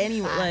anyone's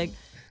like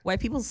white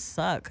people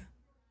suck.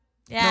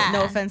 Yeah.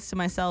 No offense to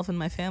myself and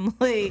my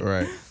family.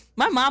 Right.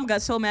 My mom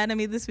got so mad at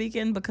me this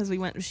weekend because we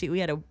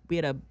had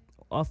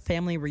a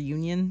family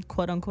reunion,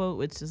 quote unquote,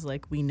 which is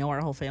like we know our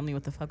whole family.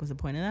 What the fuck was the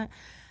point of that?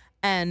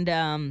 And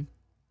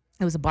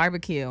it was a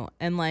barbecue,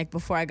 and like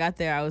before I got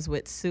there, I was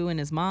with Sue and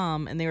his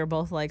mom, and they were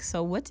both like,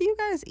 "So what do you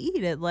guys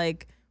eat at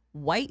like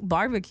white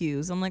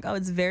barbecues?" I'm like, "Oh,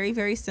 it's very,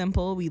 very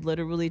simple. We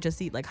literally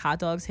just eat like hot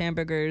dogs,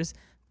 hamburgers,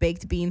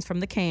 baked beans from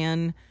the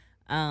can,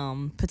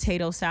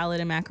 potato salad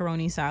and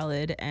macaroni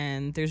salad,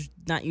 and there's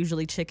not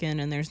usually chicken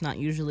and there's not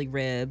usually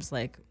ribs.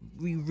 Like,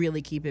 we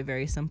really keep it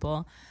very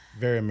simple.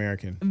 Very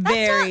American.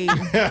 Very. I'm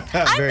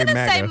Very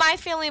gonna say MAGA. my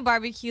family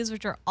barbecues,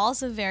 which are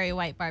also very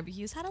white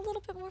barbecues, had a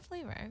little bit more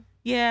flavor.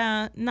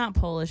 Yeah, not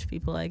Polish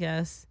people, I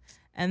guess.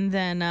 And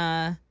then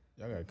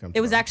Y'all gotta come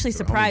it was to actually the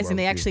homie surprising.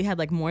 They barbecue. actually had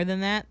like more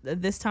than that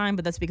this time,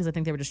 but that's because I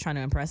think they were just trying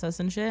to impress us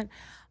and shit.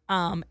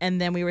 And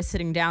then we were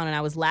sitting down and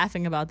I was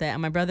laughing about that.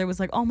 And my brother was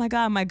like, oh my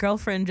God, my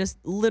girlfriend just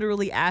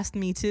literally asked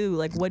me too,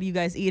 like, what do you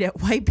guys eat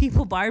at white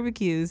people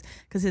barbecues?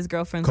 Because his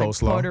girlfriend's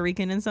Coleslaw. like Puerto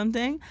Rican and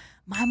something.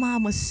 My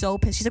mom was so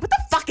pissed. She's like, what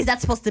the fuck is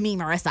that supposed to mean,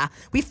 Marissa?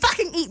 We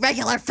fucking eat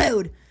regular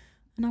food.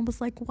 And I was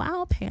like,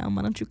 wow, Pam,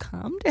 why don't you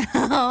calm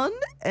down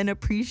and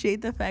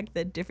appreciate the fact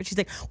that different. She's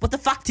like, what the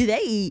fuck do they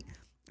eat?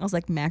 I was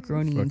like,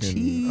 macaroni and Fucking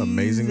cheese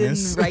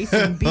amazingness. and rice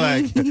and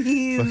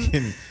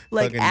beans.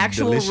 fucking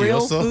actual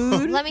real delicioso.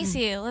 food. Let me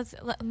see.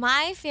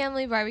 My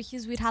family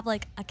barbecues, we'd have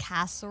like a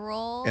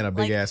casserole And a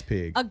big like, ass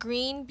pig. a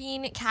green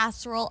bean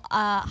casserole,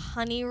 a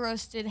honey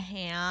roasted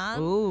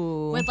ham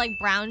Ooh. with like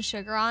brown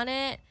sugar on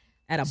it.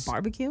 At a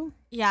barbecue?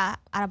 Yeah,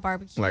 at a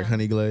barbecue. Like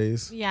honey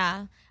glaze.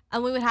 Yeah.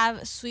 And we would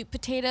have sweet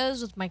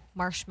potatoes with like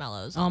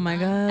marshmallows. Oh on my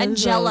them. God. And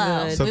so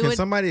Jell-O. good. So We can would-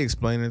 somebody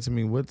explain it to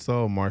me? What's the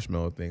whole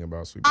marshmallow thing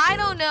about sweet potatoes? I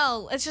don't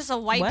know. It's just a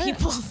white What?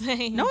 people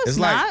thing. No, it's It's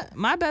like- not.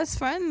 My best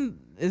friend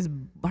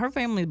her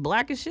family's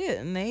black as shit,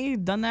 and they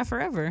done that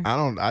forever. I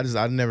don't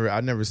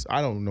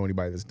know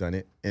anybody that's done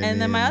it. And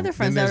then my other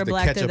friends then that there's are the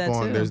black did ketchup that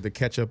on, too. There's the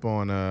ketchup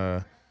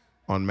on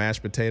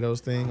mashed potatoes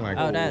thing. Like,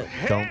 Oh, that's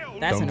don't get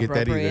that either.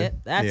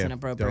 inappropriate. That's Yeah,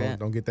 inappropriate.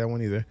 Don't get that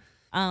one either.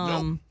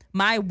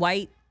 My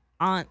white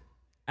aunt,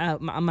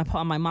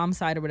 on my mom's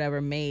side or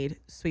whatever, made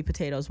sweet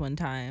potatoes one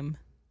time.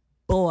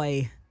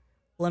 Boy,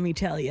 let me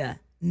tell you,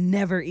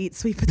 never eat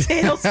sweet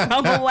potatoes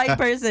from a white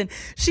person.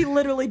 She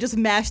literally just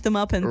mashed them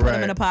up and put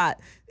them in a pot.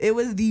 It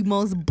was the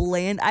most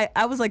bland.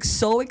 I was like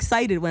so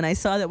excited when I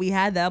saw that we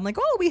had that. I'm like,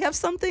 oh, we have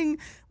something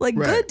like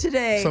good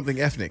today. Something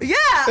ethnic. Yeah,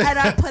 and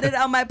I put it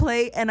on my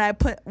plate and I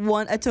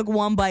took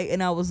one bite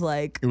and I was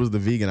like, It was the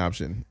vegan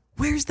option.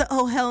 where's the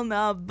oh hell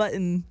no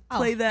button?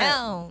 Play that.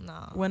 Hell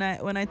no. When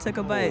I took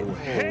a bite,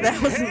 that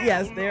was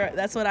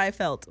that's what I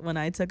felt when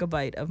I took a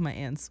bite of my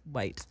aunt's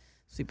white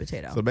sweet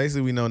potato. So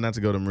basically, we know not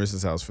to go to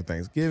Marissa's house for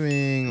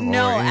Thanksgiving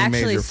no, or any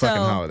actually, major so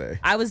fucking holiday.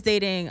 I was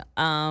dating.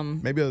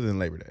 Maybe other than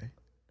Labor Day.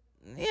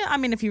 Yeah, I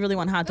mean, if you really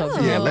want hot dogs,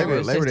 and Yeah,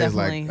 hamburgers, Labor Day there's is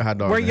like definitely- hot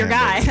dogs We're and your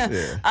guy.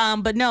 hamburgers, yeah.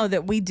 But no,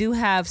 that we do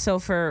have. So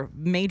for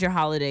major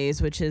holidays,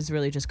 which is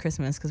really just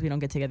Christmas, because we don't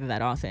get together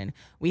that often,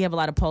 we have a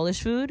lot of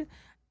Polish food.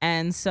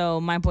 And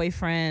so my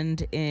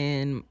boyfriend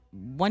in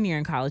 1 year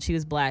in college, he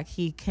was black.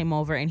 He came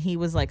over and he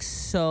was like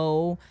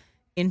so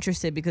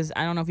interested because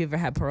I don't know if you've ever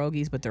had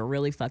pierogies, but they're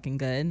really fucking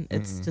good.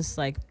 It's just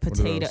like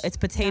potato. those? It's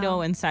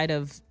potato inside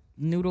of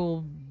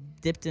noodle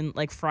dipped in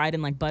like fried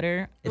in like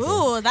butter. It's,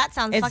 Ooh, that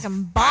sounds it's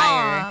fucking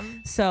fire.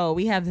 bomb. So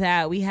we have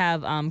that. We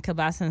have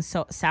kielbasa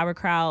and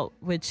sauerkraut,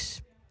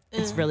 which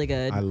it's really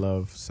good. I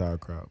love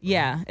sauerkraut.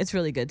 Yeah, it's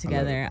really good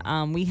together.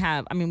 it.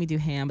 We do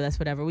ham, but that's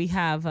whatever. We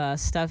have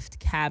stuffed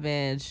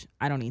cabbage.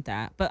 I don't eat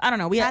that, but I don't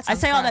know. That I sounds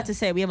say all that good. to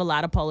say we have a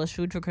lot of Polish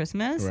food for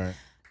Christmas, Right.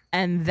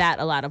 and that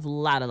a lot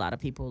of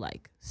people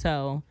like.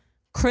 So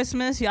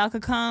Christmas, y'all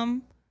could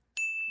come.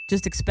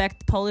 Just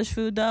expect Polish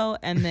food though,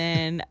 and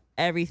then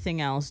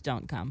everything else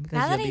don't come because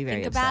Now you'll that I be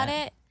very think about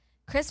upset. it,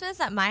 Christmas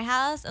at my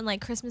house and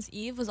like Christmas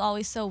Eve was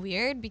always so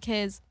weird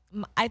because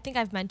I think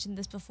I've mentioned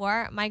this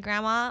before. My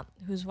grandma,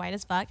 who's white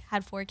as fuck,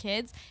 had 4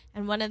 kids,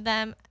 and one of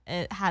them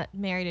had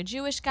married a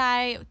Jewish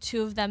guy.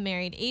 2 of them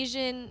married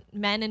Asian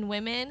men and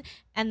women,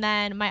 and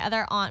then my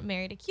other aunt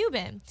married a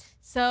Cuban.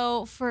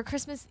 So for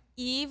Christmas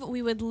Eve,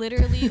 we would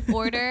literally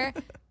order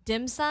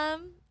dim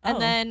sum, and Oh.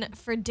 then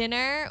for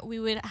dinner we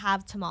would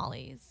have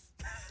tamales.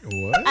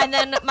 What? And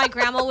then my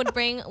grandma would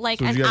bring like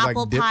So an you guys, like,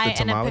 apple dip the pie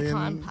and a tamale in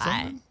pecan pie.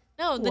 something?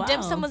 No, the dim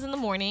Wow. sum was in the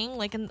morning,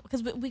 like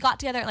because we got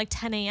together at like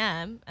 10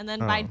 a.m. and then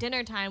by Oh.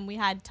 dinner time we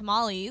had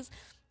tamales,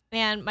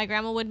 and my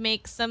grandma would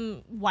make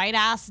some white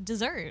ass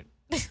dessert.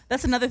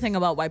 That's another thing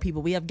about white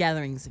people. We have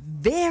gatherings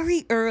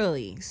very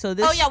early. So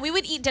this Oh yeah, we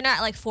would eat dinner at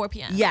like 4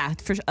 p.m. Yeah,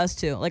 for us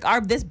too. Like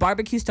this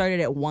barbecue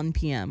started at 1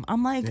 p.m.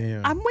 I'm like,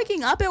 Damn. I'm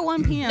waking up at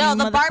 1 p.m. No,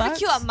 the motherfucks.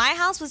 barbecue at my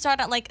house would start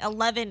at like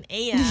 11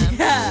 a.m.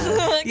 Yeah,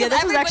 'Cause yeah,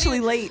 this was everybody actually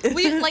late.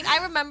 I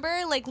remember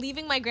like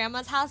leaving my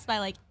grandma's house by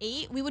like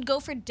 8. We would go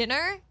for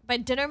dinner,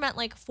 but dinner meant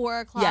like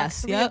 4 o'clock,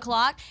 Yes, 3 yep.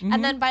 o'clock,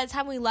 and then by the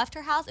time we left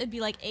her house, it'd be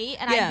like 8,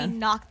 and Yeah. I'd be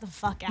knocked the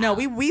fuck out. No,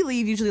 we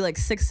leave usually like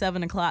 6,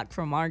 7 o'clock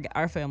from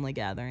our family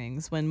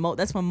gatherings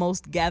that's when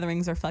most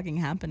gatherings are fucking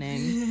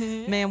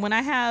happening. Man, when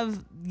I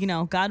have,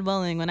 God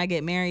willing, when I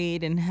get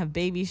married and have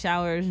baby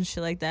showers and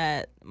shit like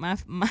that, my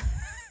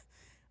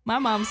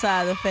mom's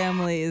side of the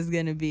family is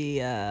gonna be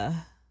they're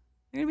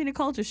gonna be in a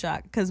culture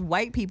shock because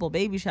white people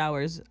baby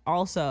showers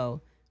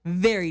also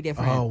very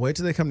different. Oh, wait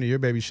till they come to your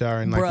baby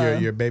shower and like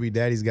Bruh. your baby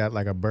daddy's got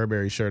like a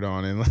Burberry shirt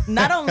on and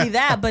Not only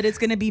that, but it's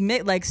gonna be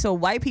so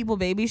white people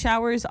baby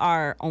showers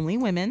are only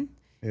women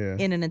yeah.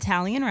 in an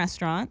Italian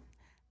restaurant,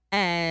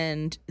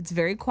 and it's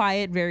very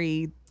quiet,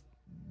 very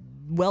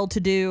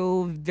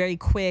well-to-do, very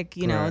quick,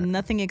 you know,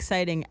 nothing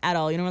exciting at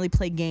all. You don't really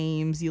play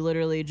games. You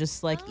literally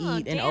just like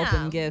eat and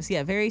open gifts.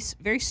 Yeah, very,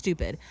 very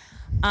stupid.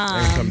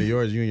 Come to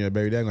yours, you and your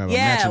baby dad gonna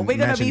have we're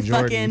gonna be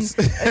Jordans.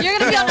 fucking. You're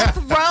gonna be on a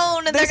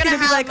throne, and There's they're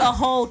gonna be like a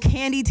whole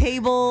candy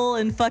table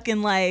and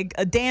fucking like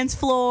a dance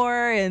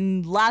floor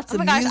and lots of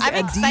music.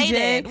 I'm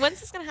excited. DJ. When's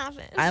this gonna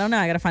happen? I don't know.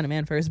 I gotta find a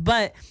man first,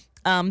 but.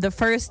 The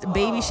first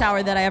baby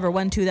shower that I ever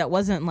went to that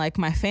wasn't like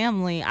my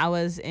family, I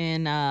was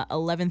in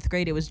 11th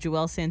grade. It was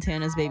Joel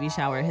Santana's baby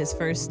shower, his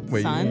first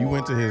son. You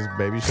went to his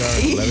baby shower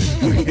in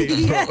 11th grade?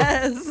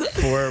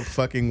 Yes. For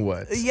fucking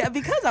what? Yeah,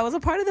 because I was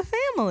a part of the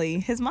family.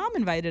 His mom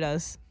invited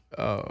us.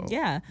 Oh.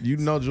 Yeah. You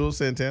know Joel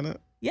Santana?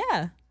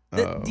 Yeah.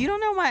 You don't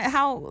know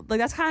how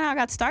that's kind of how I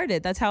got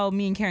started. That's how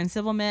me and Karen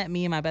Civil met.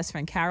 Me and my best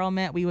friend Carol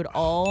met. We would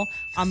all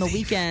on the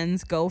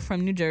weekends go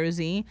from New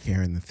Jersey.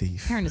 Karen the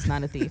thief. Karen is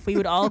not a thief. We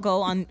would all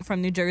go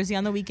from New Jersey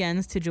on the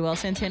weekends to Joel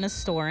Santana's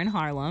store in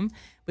Harlem.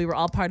 We were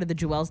all part of the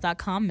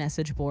Joels.com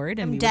message board,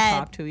 and we would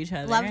talk to each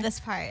other. Love this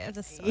part of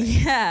the story.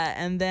 Yeah,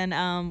 and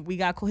then we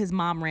got cool. His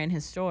mom ran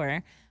his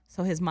store,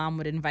 so his mom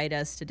would invite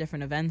us to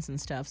different events and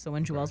stuff. So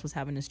when Joels was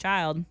having his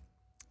child,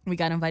 we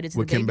got invited to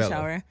the baby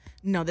shower.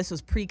 No, this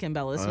was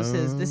pre-Kimbella.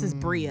 This is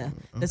Bria.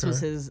 This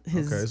was his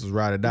this was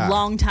ride or die.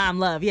 Long time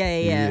love.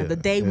 Yeah. The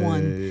day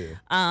one.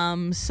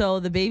 Yeah. So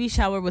the baby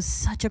shower was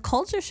such a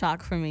culture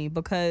shock for me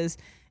because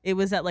it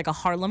was at like a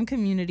Harlem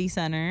community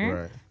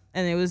center. Right.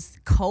 And it was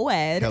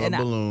co-ed. Hella and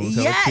balloons,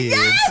 hella kids.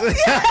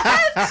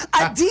 Yes,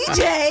 a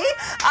DJ.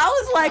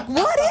 I was like,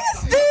 what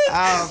is this?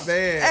 Oh,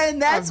 man.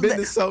 And that's I've been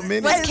to so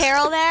many. Was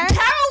Carol there?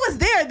 Carol was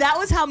there. That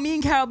was how me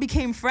and Carol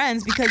became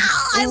friends because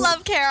I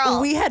love Carol.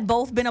 We had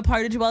both been a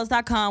part of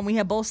Joels.com. We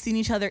had both seen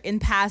each other in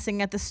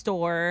passing at the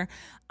store.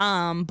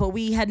 But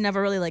we had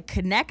never really like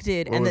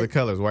connected. What were the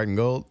colors? White and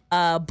gold?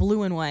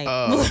 Blue and white.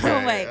 Oh, Blue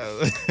and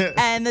white.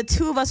 And the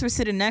two of us were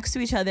sitting next to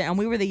each other, and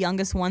we were the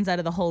youngest ones out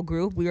of the whole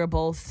group. We were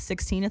both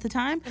 16 at the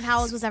time. And how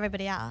old was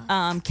everybody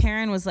else?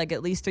 Karen was like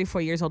at least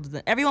 3-4 years older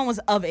than everyone was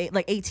of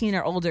like 18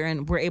 or older,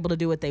 and were able to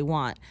do what they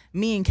want.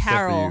 Me and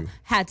Carol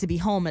had to be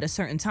home at a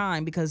certain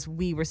time because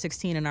we were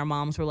 16, and our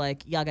moms were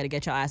like, "Y'all got to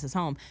get your asses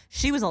home."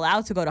 She was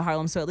allowed to go to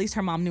Harlem, so at least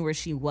her mom knew where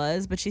she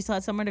was, but she still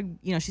had somewhere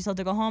to, she still had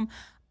to go home.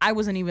 I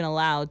wasn't even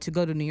allowed to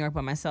go to New York by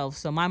myself,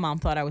 so my mom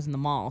thought I was in the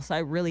mall, so I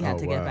really had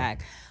to get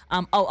back.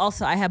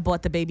 Also, I had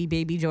bought the baby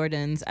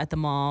Jordans at the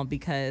mall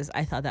because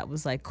I thought that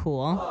was like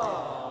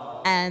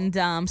cool. And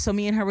so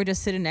me and her were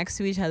just sitting next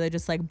to each other,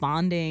 just like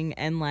bonding,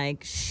 and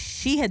like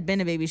she had been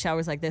to baby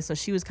showers like this, so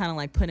she was kind of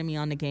like putting me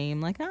on the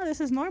game, like, "Oh,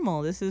 this is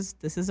normal. This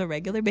is a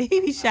regular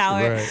baby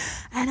shower." Right.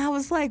 And I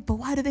was like, "But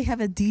why do they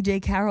have a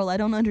DJ Carol? I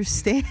don't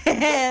understand."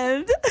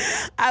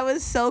 I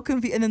was so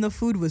confused. And then the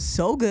food was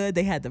so good.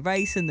 They had the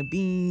rice and the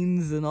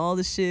beans and all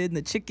the shit and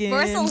the chicken.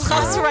 Marissa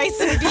loves rice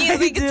and beans.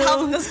 We can tell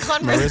from this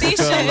conversation. Marissa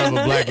fell in love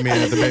with black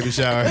men at the baby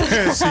shower.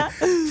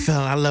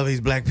 I love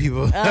these black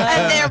people. And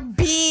their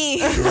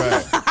beans. Right.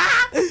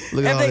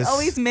 Look at and they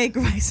always make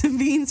rice and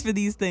beans for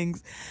these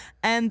things.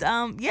 And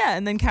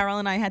and then Carol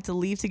and I had to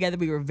leave together.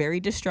 We were very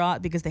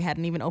distraught because they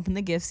hadn't even opened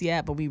the gifts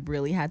yet, but we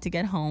really had to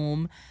get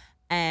home.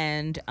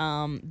 And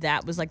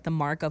that was like the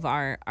mark of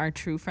our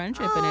true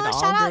friendship. And it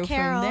all grew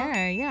from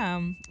there. Yeah,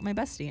 my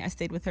bestie. I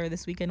stayed with her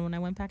this weekend when I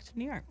went back to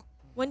New York.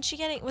 When's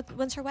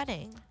her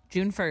wedding?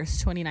 June 1st,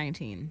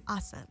 2019.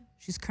 Awesome.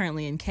 She's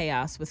currently in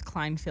chaos with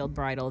Kleinfeld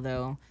Bridal,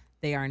 though.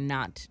 They are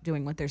not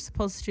doing what they're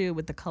supposed to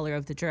with the color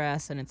of the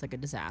dress, and it's like a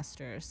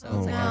disaster. So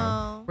it's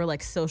like we're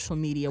like social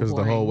media warring.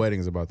 Because the whole wedding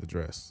is about the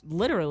dress.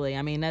 Literally,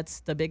 I mean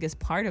that's the biggest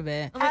part of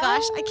it. Oh my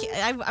gosh, I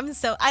can't.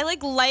 I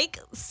like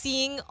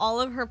seeing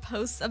all of her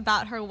posts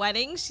about her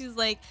wedding. She's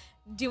like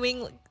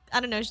doing. I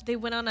don't know. They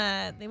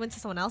went to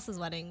someone else's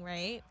wedding,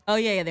 right? Oh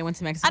yeah, they went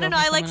to Mexico. I don't know.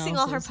 I like seeing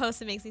all her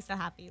posts. It makes me so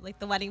happy, like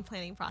the wedding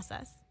planning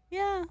process.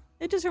 Yeah,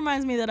 it just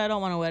reminds me that I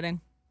don't want a wedding.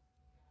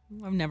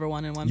 I've never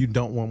wanted one. You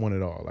don't want one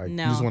at all. Like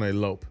no. You just want to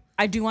elope.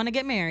 I do want to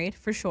get married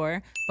for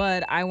sure,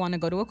 but I want to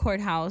go to a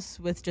courthouse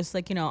with just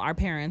like, our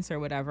parents or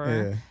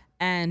whatever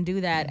and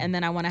do that. And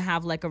then I want to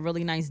have like a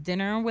really nice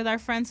dinner with our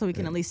friends so we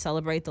can at least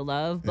celebrate the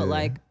love, but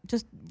like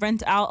just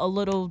rent out a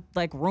little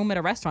like room at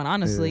a restaurant,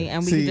 honestly,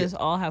 and we can just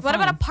all have fun. What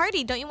about a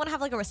party? Don't you want to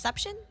have like a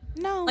reception?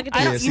 No. Like a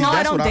I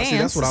don't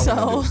dance. That's what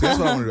I want to do. That's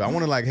what I want to do. I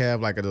want to like have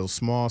like a little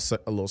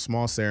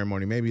small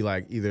ceremony, maybe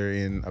like either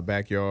in a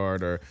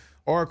backyard or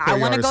I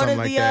want to go to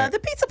the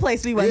pizza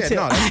place we went to.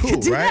 No, that's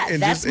cool, right? And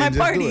that's my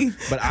party.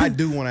 But I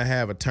do want to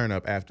have a turn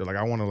up after. Like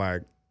I want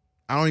to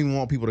I don't even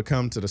want people to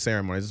come to the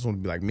ceremony. I just want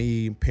to be like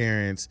me,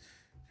 parents,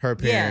 her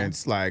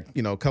parents, like,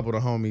 a couple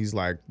of the homies,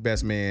 like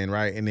best man,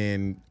 right? And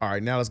then, all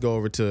right, now let's go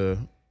over to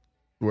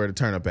where the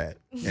turn up at.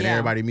 And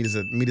everybody meet us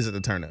at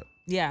the turn up.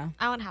 Yeah.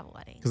 I want to have a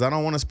wedding. Because I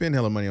don't want to spend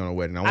hella money on a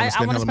wedding. I want to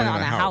spend hella money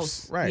on a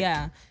house. Right.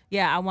 Yeah.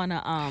 Yeah, I want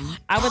to,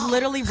 I would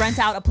literally rent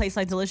out a place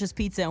like Delicious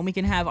Pizza and we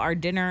can have our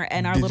dinner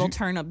and our little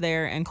turn up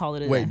there and call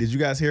it a day. Wait, did you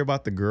guys hear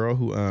about the girl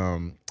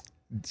who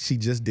she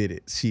just did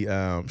it.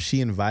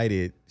 She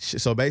invited.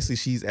 So basically,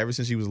 she's ever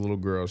since she was a little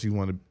girl, she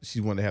wanted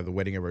to have the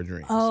wedding of her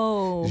dreams.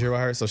 Oh, did you hear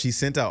about her? So she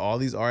sent out all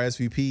these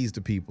RSVPs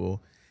to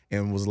people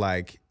and was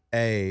like,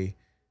 "Hey,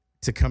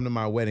 to come to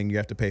my wedding, you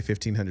have to pay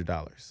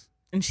 $1,500."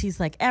 And she's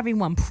like,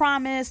 everyone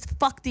promised,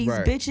 fuck these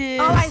bitches.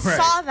 Oh, I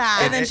saw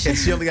that. And then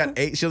she only got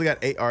 8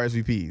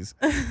 RSVPs.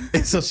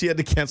 And so she had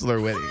to cancel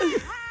her wedding.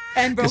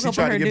 And broke up with her dude. She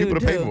tried to get people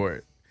to pay for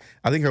it.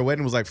 I think her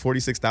wedding was like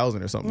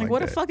 $46,000 or something like what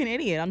that. a fucking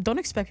idiot. Don't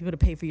expect people to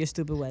pay for your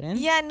stupid wedding.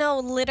 Yeah, no,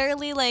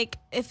 literally, like,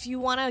 if you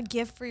want a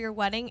gift for your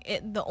wedding,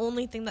 the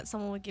only thing that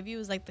someone would give you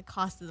is, like, the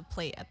cost of the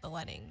plate at the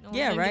wedding. No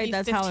Yeah, right?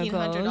 That's how it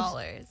goes.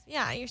 $1,500.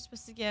 Yeah, you're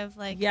supposed to give,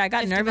 like, yeah, I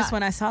got nervous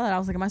when I saw that. I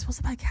was like, am I supposed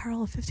to buy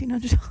Carol a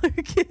 $1,500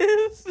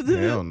 gift?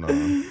 Hell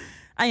no.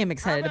 I am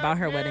excited about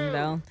her wedding,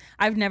 though.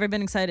 I've never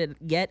been excited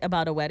yet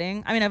about a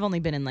wedding. I mean, I've only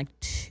been in, like,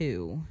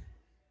 2.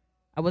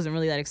 I wasn't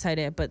really that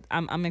excited, but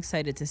I'm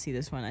excited to see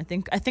this one. I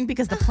think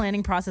because the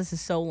planning process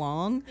is so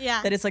long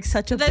that it's like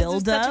such a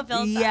build up.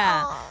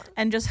 Yeah. Aww.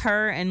 And just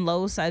her and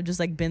Los, I've just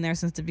like been there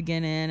since the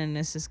beginning, and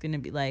it's just gonna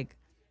be like,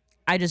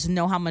 I just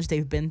know how much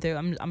they've been through.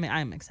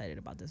 I'm excited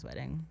about this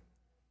wedding.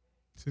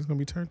 She's gonna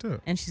be turned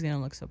up. And she's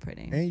gonna look so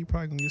pretty. And you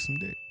probably gonna get some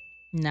dick.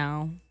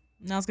 No,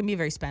 it's gonna be a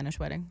very Spanish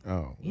wedding.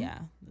 Oh. Yeah,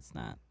 it's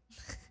not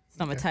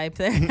my type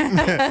there.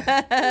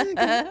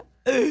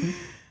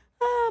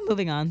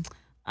 Moving on.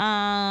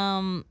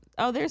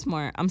 There's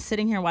more. I'm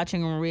sitting here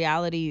watching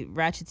reality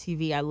Ratchet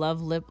TV. I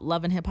love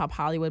Love and Hip Hop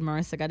Hollywood.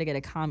 Marissa got to get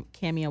a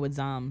cameo with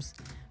Zoms.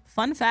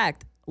 Fun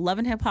fact, Love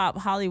and Hip Hop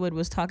Hollywood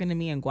was talking to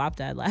me and Guap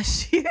Dad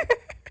last year.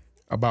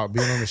 About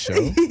being on the show?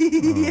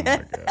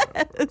 Yes. Oh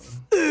my God.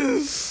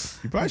 Bro.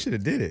 You probably should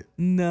have did it.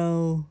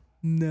 No.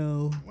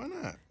 Why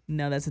not?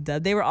 No, that's a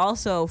dub. They were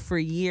also for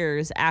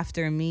years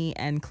after me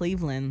and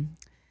Cleveland.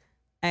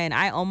 And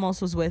I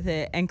almost was with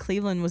it. And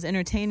Cleveland was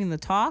entertaining the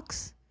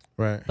talks.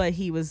 Right. But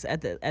he was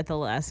at the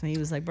last minute. He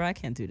was like, bro, I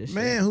can't do this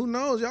Man, shit. who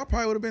knows? Y'all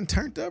probably would have been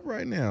turned up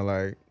right now.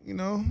 Like, you'd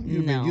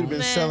have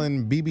been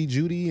selling BB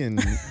Judy and,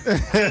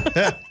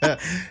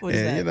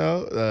 you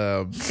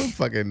know, some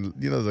fucking,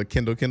 the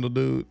Kindle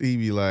dude. He'd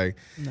be like,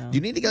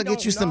 you need to go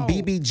get you some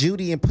BB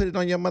Judy and put it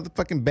on your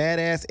motherfucking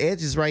badass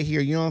edges right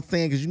here. You know what I'm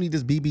saying? Because you need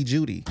this BB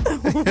Judy.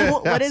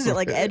 What is it,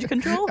 like edge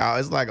control? Oh,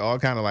 it's like all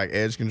kind of like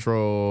edge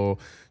control.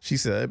 She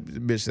said,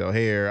 bitch sell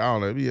hair. I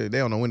don't know. They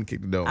don't know when to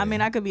kick the door. I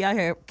mean, I could be out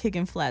here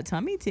kicking flat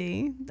tummy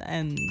tea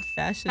and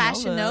Fashion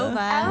Nova.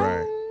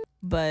 Right.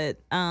 But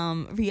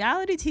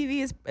reality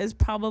TV is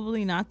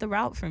probably not the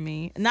route for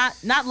me. Not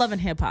Love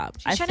and Hip Hop.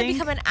 She's trying to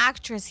become an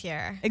actress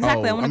here.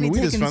 Exactly. I want to be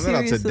taken seriously.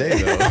 We just found that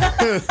out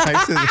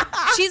today,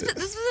 though.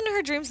 This was in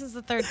her dream since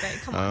the 3rd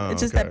grade. Come on.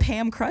 It's just that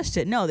Pam crushed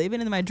it. No, they've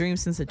been in my dream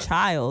since a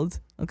child.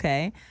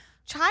 Okay.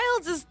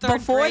 Child's is 3rd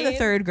Before grade. the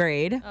 3rd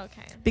grade.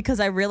 Okay. Because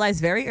I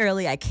realized very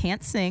early I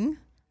can't sing,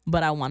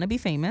 but I want to be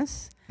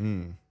famous.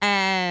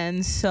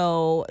 And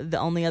so the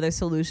only other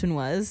solution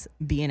was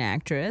be an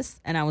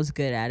actress, and I was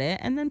good at it.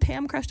 And then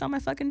Pam crushed all my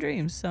fucking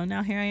dreams. So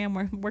now here I am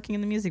working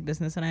in the music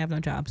business, and I have no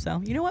job. So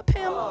you know what,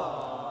 Pam?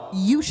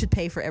 You should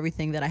pay for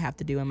everything that I have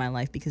to do in my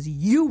life because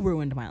you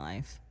ruined my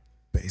life.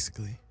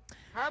 Basically.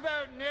 How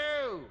about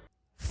no?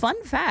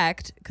 Fun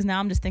fact, because now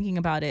I'm just thinking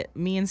about it,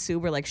 me and Sue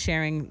were like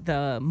sharing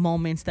the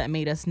moments that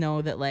made us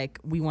know that like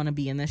we want to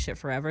be in this shit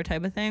forever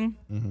type of thing.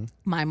 Mm-hmm.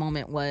 My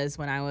moment was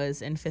when I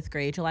was in 5th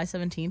grade, July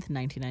 17th,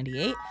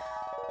 1998.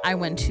 I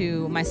went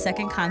to my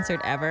second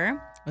concert ever.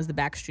 It was the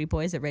Backstreet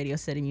Boys at Radio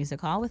City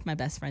Music Hall with my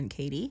best friend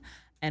Katie,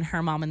 and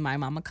her mom and my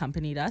mom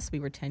accompanied us.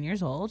 We were 10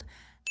 years old,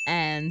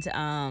 and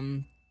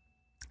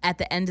at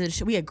the end of the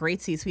show, we had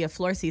great seats. We had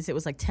floor seats. It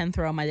was like 10th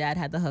row. My dad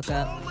had the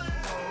hookup.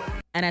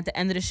 And at the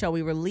end of the show,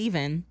 we were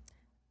leaving,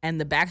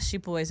 and the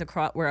Backstreet Boys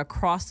were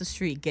across the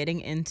street getting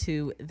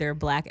into their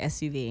black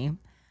SUV.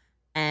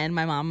 And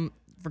my mom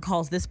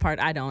recalls this part.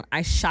 I don't.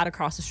 I shot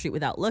across the street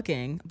without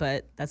looking,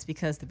 but that's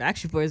because the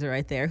Backstreet Boys are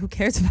right there. Who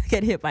cares if I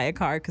get hit by a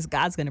car? Because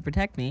God's going to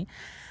protect me.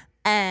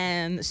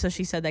 And so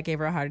she said that gave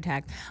her a heart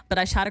attack. But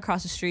I shot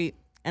across the street,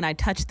 and I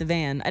touched the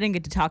van. I didn't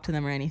get to talk to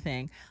them or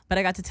anything, but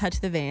I got to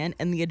touch the van,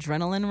 and the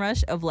adrenaline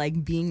rush of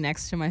like being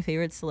next to my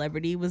favorite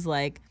celebrity was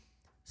like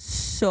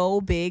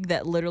so big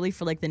that literally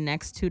for like the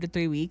next 2 to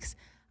 3 weeks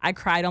I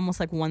cried almost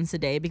like once a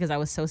day because I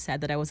was so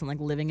sad that I wasn't like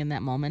living in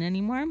that moment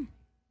anymore.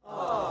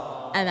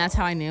 Aww. And that's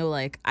how I knew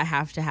like I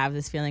have to have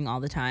this feeling all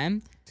the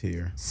time.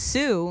 Tear.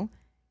 Sue,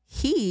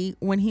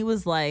 when he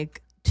was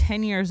like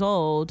 10 years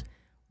old,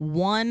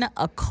 won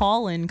a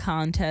call-in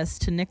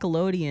contest to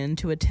Nickelodeon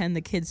to attend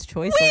the Kids'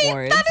 Choice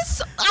Awards. That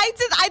is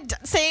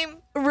same.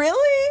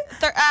 Really?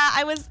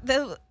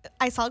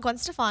 I saw Gwen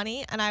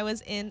Stefani, and I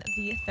was in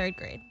the 3rd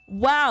grade.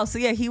 Wow. So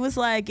yeah, he was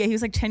like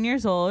 10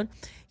 years old.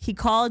 He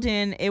called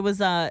in. It was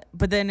but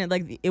then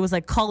it was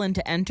like call in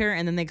to enter,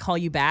 and then they call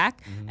you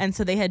back. Mm-hmm. And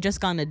so they had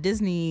just gone to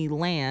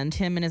Disneyland,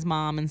 him and his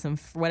mom and some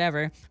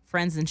whatever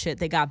friends and shit.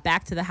 They got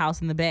back to the house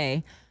in the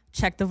Bay,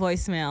 checked the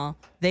voicemail.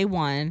 They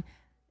won.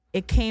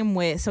 It came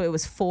with, so it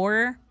was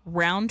 4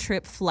 round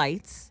trip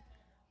flights,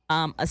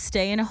 a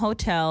stay in a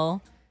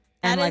hotel,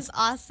 And That like is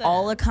awesome.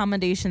 all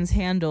accommodations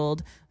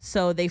handled.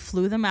 So they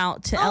flew them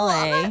out to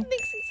LA. That makes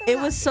me so It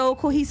happy. was so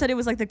cool. He said it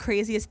was like the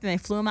craziest thing. They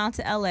flew him out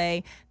to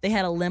LA. They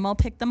had a limo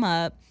pick them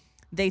up.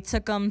 They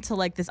took them to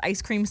like this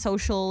ice cream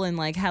social and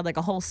like had like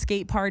a whole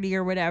skate party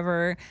or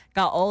whatever.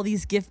 Got all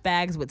these gift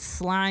bags with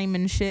slime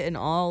and shit and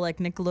all like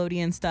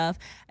Nickelodeon stuff.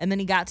 And then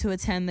he got to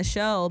attend the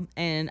show.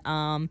 And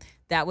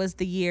that was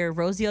the year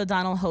Rosie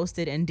O'Donnell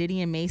hosted and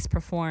Diddy and Mace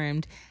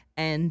performed.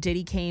 And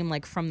Diddy came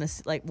like from the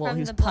From he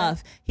was the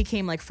Puff. He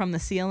came like from the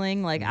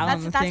ceiling, like out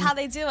on the That's thing. how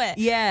they do it.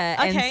 Yeah.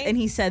 Okay. And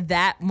he said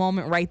that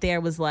moment right there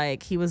was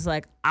like, he was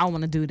like, I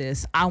want to do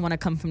this. I want to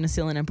come from the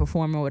ceiling and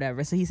perform or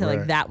whatever. So he said like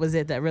Right. that was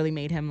it that really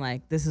made him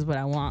like, this is what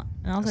I want.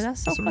 And I was like,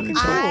 that's so That's a really fucking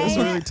tight, cool. that's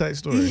a really tight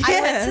story.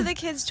 I went to the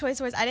Kids' Choice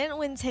Awards. I didn't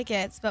win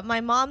tickets, but my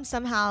mom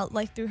somehow,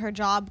 like through her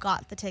job,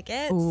 got the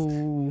tickets.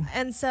 Ooh.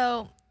 And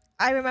so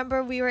I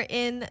remember we were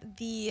in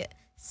the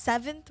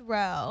 7th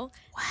row,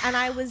 and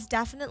I was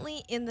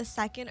definitely in the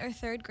 2nd or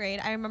 3rd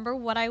grade. I remember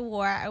what I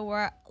wore. I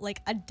wore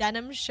like a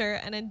denim shirt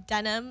and a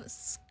denim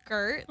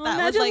skirt. That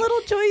was Imagine like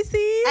little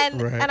Joycey.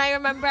 And Right. and I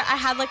remember I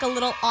had like a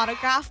little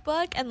autograph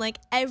book, and like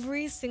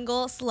every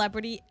single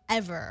celebrity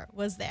ever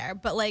was there.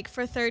 But like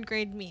for 3rd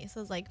grade me,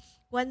 so it was like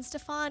Gwen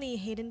Stefani,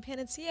 Hayden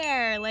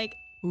Panettiere, like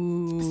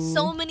Ooh.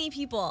 so many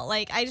people.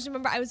 Like I just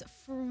remember I was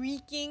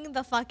freaking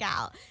the fuck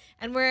out,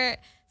 and we're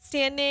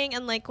standing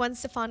and like Gwen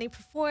Stefani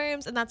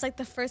performs, and that's like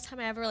the first time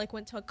I ever like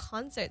went to a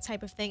concert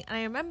type of thing. And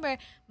I remember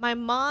my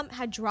mom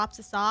had dropped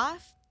us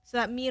off so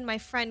that me and my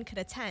friend could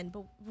attend,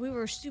 but we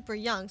were super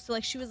young, so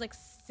like she was like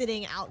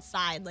sitting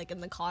outside like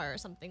in the car or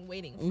something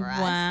waiting for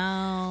us.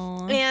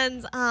 Wow.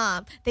 And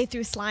they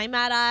threw slime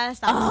at us.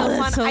 That was so fun.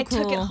 that's so I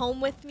took it cool. home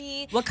with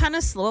me.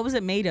 What was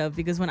it made of?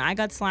 Because when I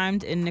got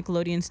slimed in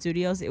Nickelodeon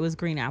Studios, it was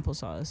green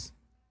applesauce.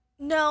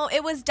 No,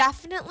 it was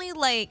definitely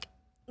like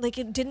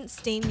it didn't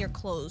stain your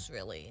clothes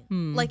really.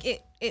 Like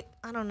it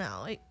I don't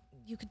know.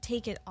 You could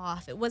take it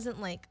off. It wasn't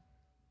like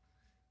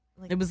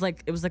It was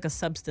like a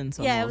substance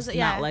almost, Yeah, it was-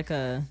 yeah. not like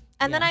a.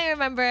 And then yeah. I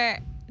remember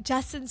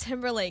Justin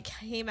Timberlake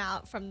came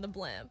out from the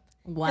blimp.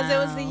 Wow. Because it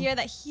was the year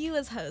that he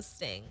was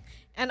hosting.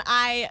 And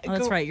I Oh,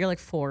 that's right. You're like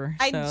 4.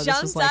 I so this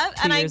jumped was like up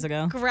 2 and years I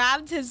ago.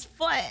 grabbed his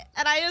foot.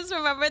 And I just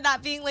remember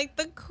that being like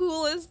the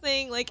coolest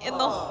thing like in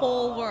the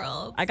whole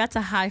world. I got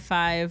to high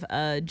five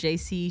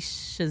JC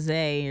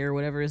Chazet or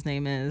whatever his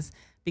name is,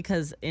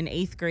 because in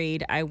 8th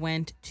grade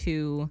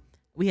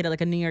we had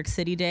like a New York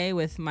City day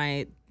with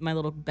my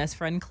little best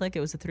friend clique. It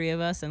was the 3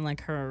 of us, and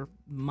like her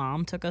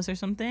mom took us or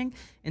something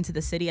into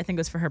the city. I think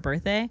it was for her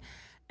birthday.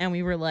 And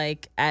we were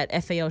like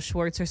at FAO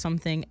Schwartz or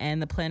something,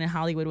 and the Planet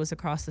Hollywood was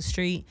across the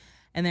street.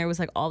 And there was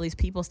like all these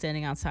people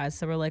standing outside.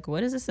 So we're like,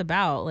 what is this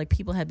about? Like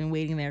people had been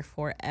waiting there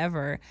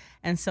forever.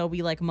 And so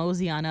we like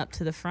mosey on up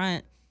to the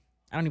front.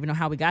 I don't even know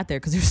how we got there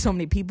because there's so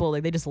many people.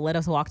 Like they just let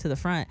us walk to the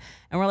front.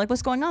 And we're like,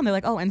 what's going on? They're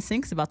like, oh,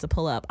 NSYNC's about to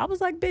pull up. I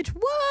was like, bitch,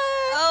 what?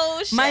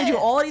 Oh, shit. Mind you,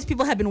 all these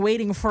people have been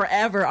waiting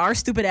forever. Our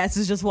stupid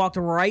asses just walked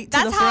right to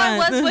That's the how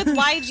front. I was with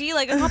YG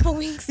like a couple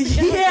weeks ago.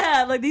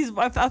 Yeah, like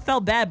I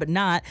felt bad, but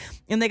not.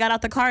 And they got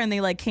out the car and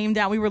they like came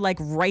down. We were like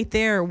right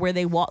there where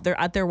they walk. They're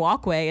at their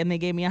walkway, and they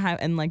gave me a high,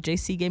 and like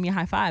JC gave me a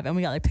high five, and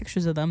we got like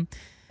pictures of them.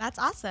 That's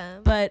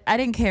awesome. But I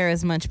didn't care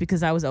as much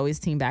because I was always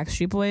Team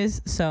Backstreet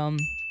Boys, so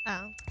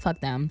fuck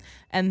them.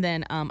 And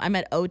then I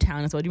met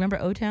O-Town as well. Do you remember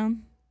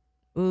O-Town?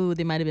 Ooh,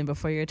 they might have been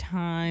before your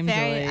time,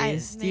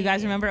 Joyce. Do you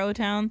guys remember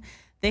O-Town?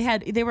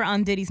 They were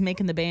on Diddy's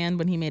Making the Band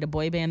when he made a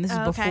boy band. This is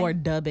before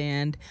Da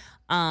Band.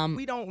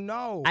 We don't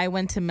know. I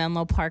went to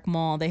Menlo Park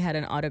Mall. They had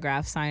an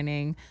autograph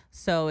signing.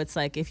 So it's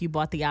like if you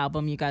bought the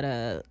album, you got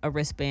a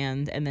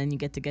wristband, and then you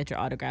get your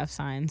autograph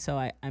signed. So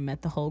I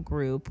met the whole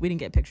group. We didn't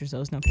get pictures, though.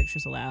 There was no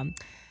pictures allowed.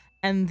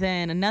 And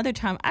then another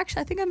time,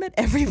 actually, I think I met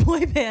every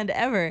boy band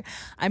ever.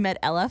 I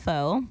met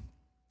LFO.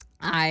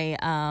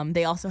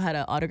 They also had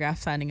an autograph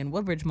signing in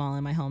Woodbridge Mall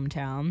in my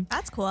hometown.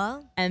 That's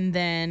cool. And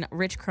then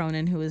Rich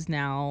Cronin, who is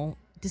now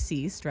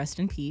deceased, rest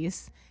in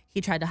peace. He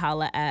tried to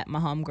holla at my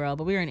homegirl,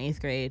 but we were in 8th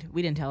grade.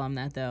 We didn't tell him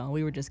that though.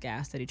 We were just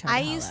gassed that he tried to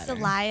I holla used at to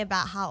her. lie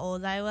about how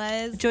old I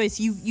was. Joyce,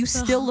 you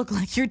still look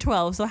like you're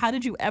 12. So how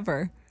did you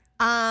ever?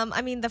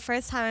 I mean, the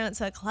first time I went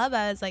to a club,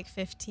 I was like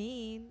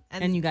 15.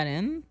 And you got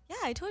in? Yeah,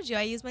 I told you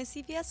I used my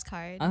CVS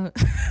card. Oh.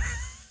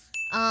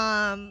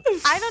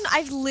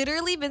 I've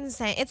literally been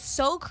saying, it's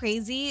so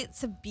crazy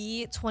to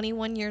be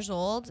 21 years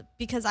old,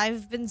 because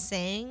I've been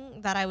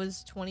saying that I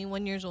was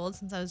 21 years old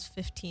since I was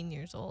 15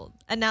 years old.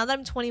 And now that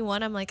I'm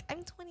 21, I'm like,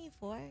 I'm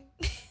 24.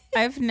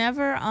 I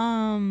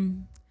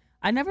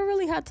never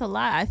really had to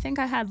lie. I think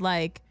I had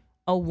like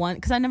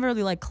because I never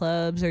really liked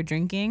clubs or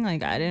drinking.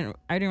 Like I didn't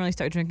really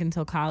start drinking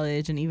until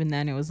college, and even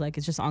then it was like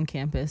it's just on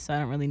campus, so I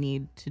don't really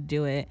need to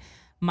do it.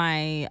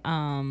 My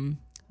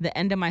the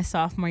end of my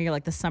sophomore year,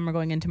 like the summer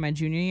going into my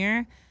junior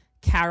year,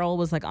 Carol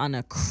was like on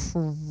a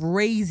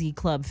crazy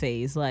club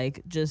phase,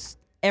 like just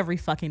every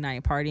fucking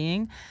night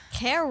partying.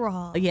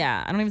 Carol.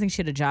 Yeah, I don't even think she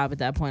had a job at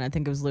that point. I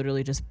think it was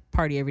literally just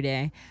party every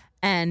day.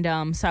 And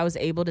so I was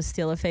able to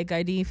steal a fake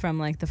ID from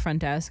like the front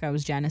desk. I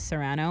was Janice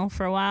Serrano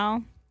for a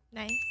while.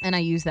 Nice. And I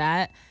used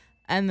that.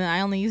 And then I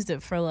only used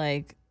it for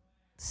like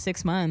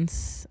 6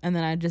 months, and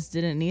then I just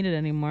didn't need it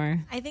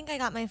anymore. I think I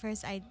got my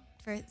first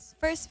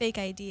fake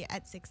ID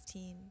at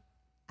 16.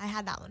 I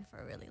had that one for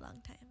a really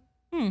long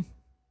time.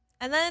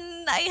 And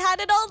then I had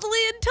it all the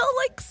way until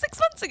like 6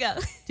 months ago.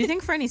 Do you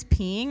think Franny's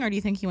peeing, or do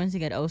you think he went to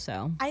get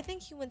Oso? I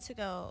think he went to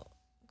go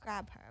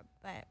grab her,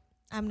 but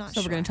I'm not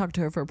sure. So we're going to talk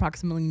to her for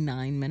approximately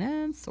 9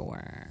 minutes,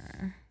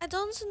 or? I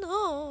don't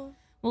know.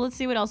 Well, let's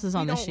see what else is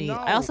on the sheet.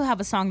 I also have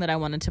a song that I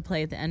wanted to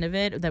play at the end of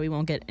it that we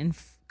won't get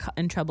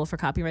in trouble for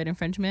copyright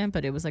infringement,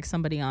 but it was like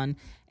somebody on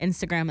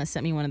Instagram that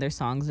sent me one of their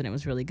songs, and it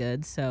was really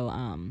good. So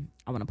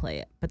I want to play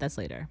it, but that's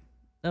later.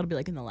 That'll be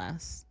like in the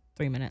last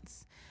 3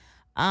 minutes.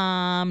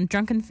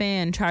 Drunken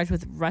fan charged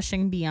with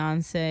rushing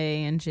Beyonce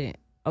and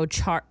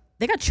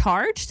they got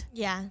charged?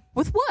 Yeah.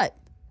 With what?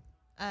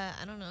 I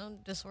don't know.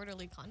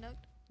 Disorderly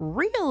conduct?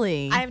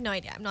 Really? I have no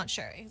idea. I'm not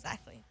sure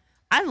exactly.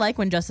 I like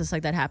when justice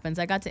like that happens.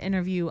 I got to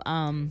interview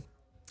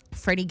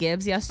Freddie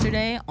Gibbs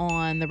yesterday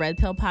on the Red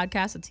Pill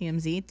podcast with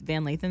TMZ,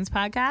 Van Lathan's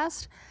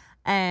podcast.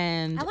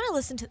 And I want to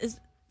listen to this.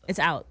 It's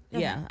out.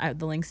 Okay. Yeah.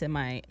 The link's in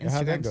my How'd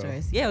that Instagram go?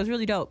 stories. Yeah, it was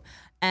really dope.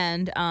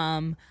 And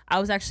I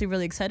was actually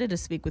really excited to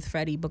speak with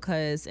Freddie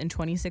because in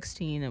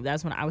 2016,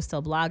 that's when I was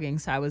still blogging.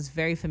 So I was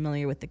very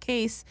familiar with the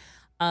case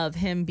of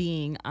him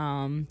being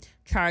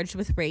charged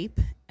with rape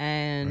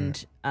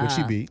and which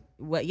he beat.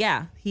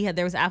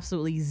 There was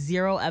absolutely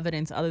zero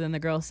evidence other than the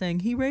girl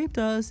saying he raped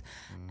us.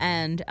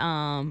 And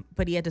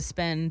but he had to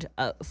spend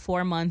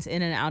 4 months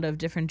in and out of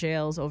different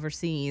jails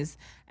overseas,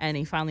 and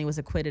he finally was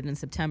acquitted in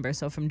September.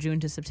 So from June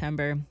to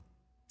September,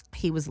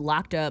 he was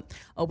locked up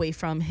away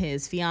from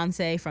his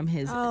fiance, from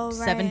his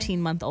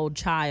 17-month-old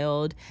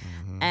child.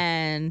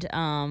 And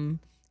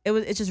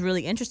it's just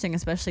really interesting,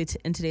 especially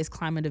in today's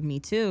climate of Me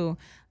Too,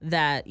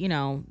 that,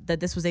 that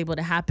this was able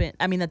to happen.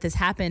 I mean, that this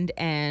happened.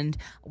 And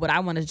what I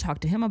wanted to talk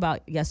to him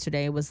about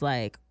yesterday was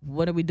like,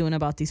 what are we doing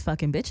about these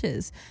fucking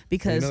bitches?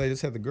 Because they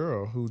just had the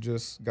girl who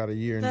just got a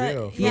year in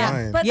jail for Yeah,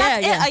 lying. but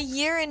that's it, a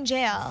year in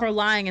jail. For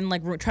lying and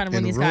like trying to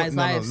ruin these guys'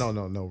 lives.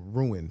 No,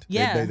 ruined.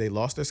 Yeah. They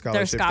lost their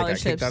scholarships. They got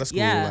kicked out of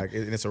school. And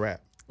it's a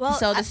wrap. Well,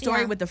 so the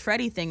story with the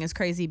Freddie thing is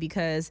crazy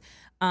because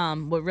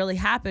what really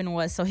happened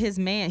was, so his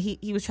man,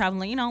 he was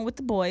traveling, with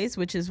the boys,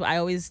 which is, I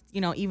always,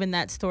 even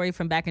that story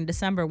from back in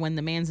December when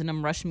the mans and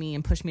them rushed me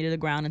and pushed me to the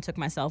ground and took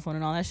my cell phone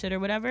and all that shit or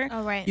whatever.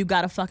 Oh, right. You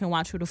gotta fucking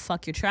watch who the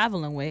fuck you're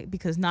traveling with,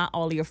 because not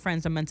all of your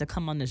friends are meant to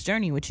come on this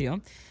journey with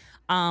you.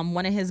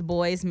 One of his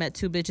boys met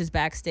two bitches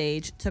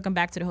backstage, took them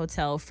back to the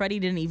hotel. Freddie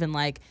didn't even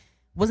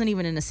wasn't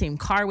even in the same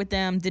car with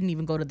them, didn't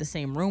even go to the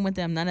same room with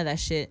them, none of that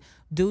shit.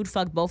 Dude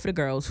fucked both of the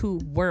girls who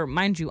were,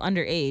 mind you,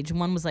 underage.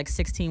 One was like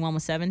 16, one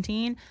was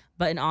 17.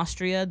 But in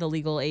Austria, the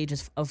legal age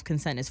of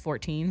consent is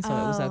 14, so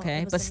it was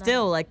okay. But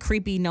still, like,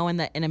 creepy knowing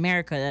that in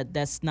America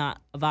that's not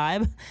a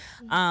vibe.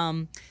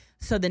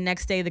 So the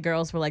next day, the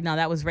girls were like, no,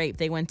 that was rape.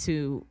 They went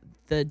to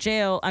the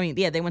jail.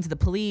 They went to the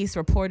police,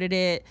 reported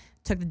it,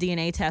 took the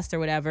DNA test or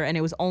whatever, and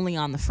it was only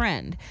on the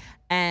friend.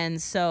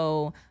 And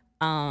so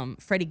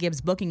Freddie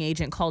Gibbs' booking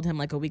agent called him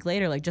like a week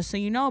later, like, just so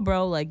you know,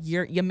 bro, like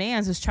your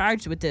man's is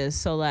charged with this,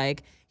 so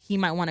like he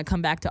might want to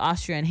come back to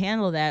Austria and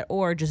handle that,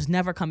 or just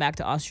never come back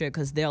to Austria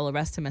because they'll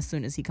arrest him as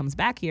soon as he comes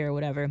back here or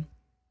whatever.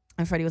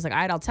 And Freddie was like, all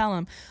right, I'll tell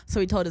him. So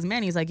he told his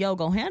man, he's like, yo,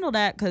 go handle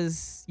that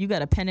because you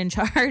got a pending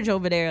charge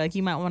over there. Like,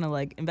 you might want to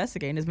like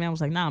investigate. And his man was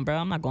like, nah, bro,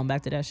 I'm not going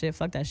back to that shit.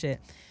 Fuck that shit.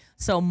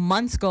 So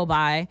months go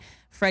by.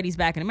 Freddie's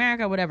back in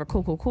America, whatever,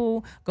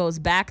 cool. Goes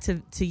back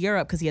to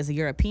Europe because he has a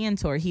European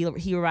tour.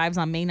 He arrives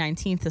on May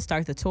 19th to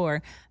start the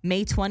tour.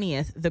 May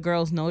 20th, the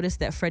girls notice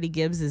that Freddie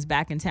Gibbs is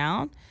back in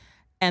town.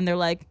 And they're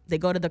like, they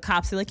go to the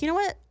cops. They're like, you know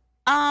what?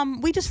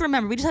 We just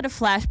had a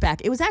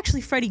flashback. It was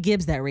actually Freddie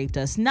Gibbs that raped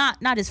us,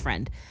 not his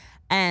friend.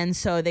 And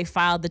so they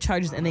filed the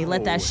charges and they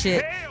let that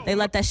shit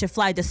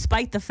fly,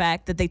 despite the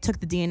fact that they took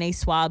the DNA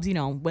swabs,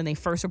 when they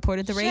first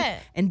reported the rape,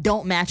 and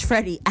don't match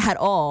Freddie at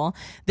all.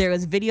 There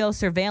was video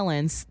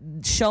surveillance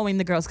showing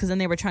the girls, because then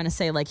they were trying to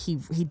say like he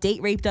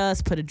date raped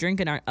us, put a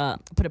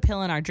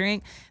pill in our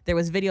drink. There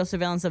was video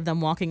surveillance of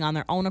them walking on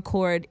their own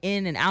accord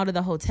in and out of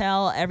the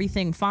hotel,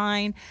 everything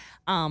fine.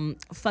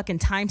 Fucking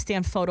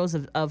timestamp photos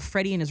of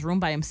Freddie in his room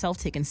by himself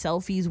taking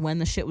selfies when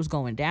the shit was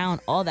going down,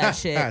 all that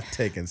shit.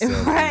 Taking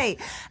selfies. Right.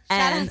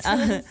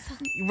 And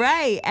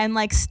right. And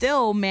like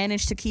still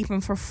managed to keep him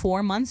for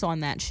 4 months on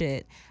that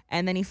shit.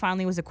 And then he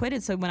finally was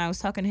acquitted. So when I was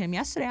talking to him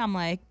yesterday, I'm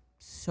like,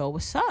 so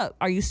what's up?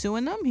 Are you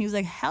suing them? He was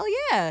like, hell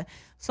yeah.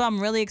 So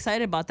I'm really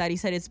excited about that. He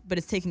said it's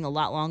taking a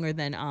lot longer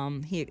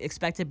than he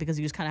expected, because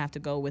you just kind of have to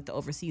go with the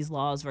overseas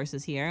laws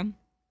versus here.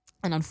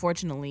 And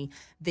unfortunately,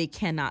 they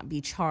cannot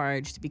be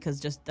charged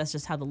because that's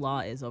just how the law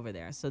is over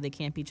there. So they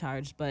can't be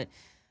charged, but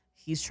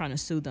he's trying to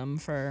sue them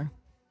for,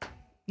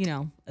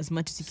 as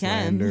much as he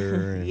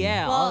can.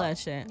 Yeah, all that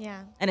shit.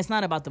 Yeah. And it's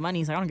not about the money.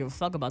 He's like, I don't give a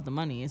fuck about the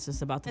money. It's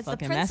just about the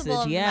fucking message.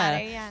 Of the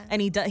matter, yeah.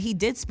 And he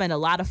did spend a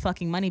lot of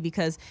fucking money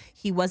because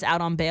he was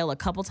out on bail a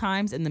couple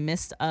times in the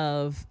midst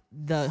of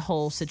the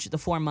whole the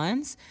 4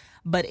 months.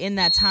 But in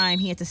that time,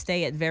 he had to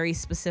stay at very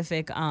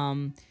specific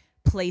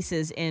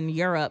places in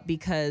Europe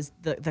because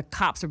the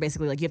cops were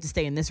basically like, you have to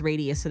stay in this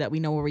radius so that we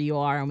know where you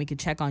are and we can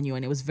check on you.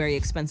 And it was very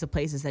expensive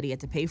places that he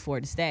had to pay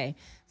for to stay.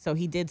 So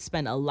he did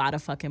spend a lot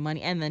of fucking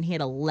money. And then he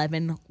had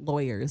 11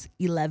 lawyers.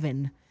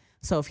 11.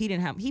 So if he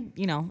didn't have,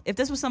 if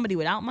this was somebody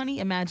without money,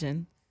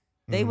 imagine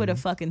they would have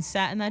fucking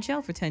sat in that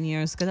jail for 10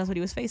 years because that's what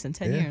he was facing,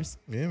 10 years.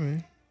 Yeah,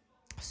 man.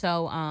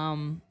 So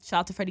shout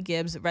out to Freddie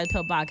Gibbs. Red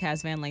Pill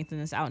Podcast, Van Lathan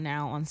is out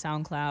now on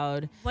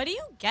SoundCloud. What do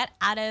you get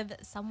out of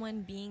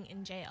someone being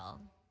in jail?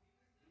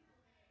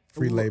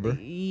 Free labor.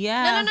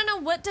 Yeah. No.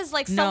 What does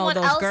someone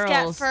else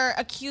get for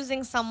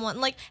accusing someone?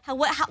 Like,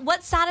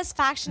 what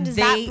satisfaction does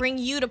that bring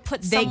you to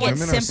put they someone? get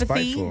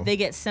sympathy. They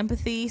get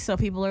sympathy. So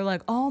people are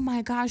like, "Oh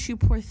my gosh, you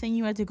poor thing,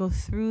 you had to go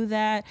through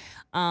that."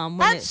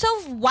 That's so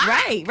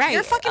whack. Right.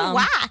 You're fucking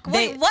whack.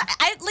 What?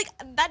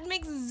 That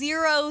makes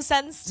zero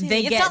sense to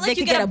me. It's not like they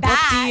could get a book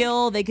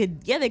deal. They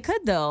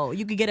could though.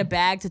 You could get a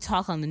bag to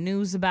talk on the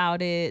news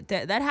about it.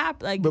 That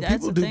happened. Like, but that's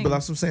people do. But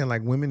that's what I'm saying.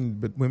 Like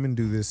women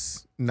do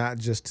this not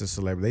just to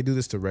celebrities. They do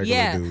this to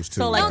regular dudes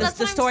too. So like that's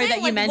the story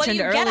that you mentioned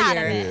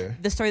earlier.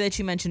 The story that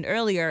you mentioned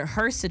earlier,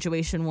 her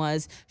situation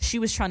was she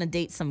was trying to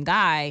date some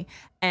guy,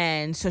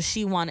 and so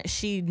she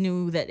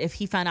knew that if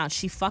he found out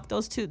she fucked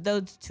those two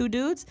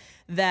dudes,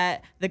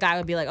 that the guy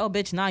would be like, "Oh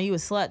bitch, nah, you a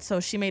slut." So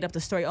she made up the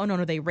story, "Oh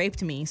no, they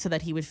raped me," so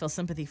that he would feel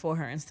sympathy for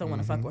her and still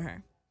want to fuck with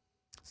her.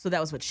 So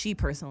that was what she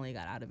personally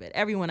got out of it.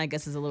 Everyone, I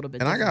guess, is a little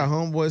bit. And different. I got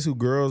homeboys who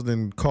girls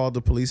then called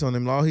the police on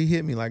him. Oh, he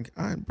hit me. Like,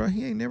 bro,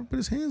 he ain't never put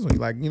his hands on you.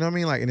 Like, you know what I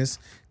mean? Like, and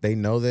they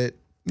know that,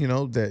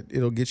 that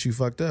it'll get you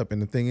fucked up.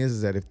 And the thing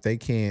is that if they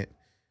can't,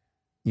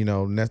 I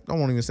won't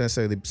even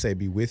necessarily say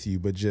be with you,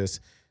 but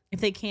just if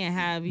they can't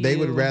have you, they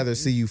would rather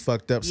see you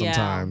fucked up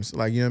sometimes.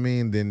 Like, you know what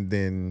I mean?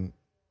 Than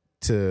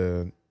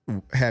to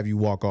have you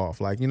walk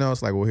off. Like,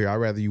 it's like, well, here, I'd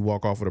rather you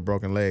walk off with a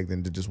broken leg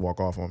than to just walk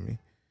off on me.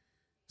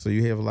 So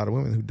you have a lot of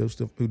women who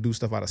do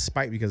stuff out of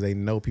spite because they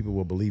know people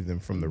will believe them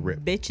from the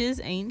rip.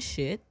 Bitches ain't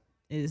shit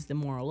is the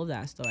moral of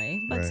that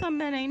story, but some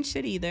men ain't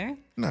shit either.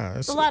 Nah,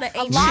 it's a lot of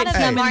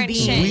them aren't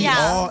shit. We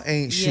all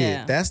ain't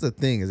shit. That's the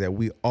thing, is that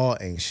we all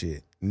ain't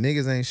shit.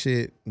 Niggas ain't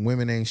shit.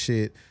 Women ain't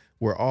shit.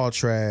 We're all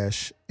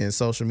trash, and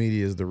social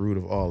media is the root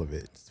of all of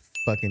it. It's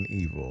fucking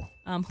evil.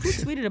 Who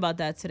tweeted about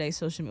that today?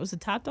 Social media, was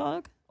it Top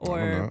Dog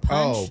or Punch?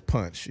 Oh,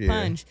 Punch. Yeah.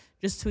 Punch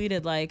just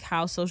tweeted like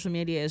how social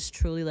media is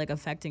truly like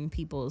affecting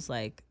people's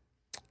like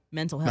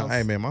mental health. No,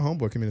 hey man, my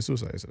homeboy committed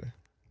suicide yesterday.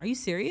 Are you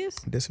serious?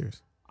 Dead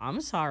serious. I'm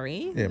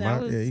sorry.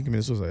 Yeah, he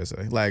committed suicide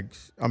yesterday. Like,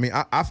 I mean,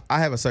 I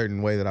have a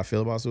certain way that I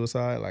feel about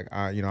suicide. Like,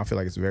 I feel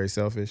like it's very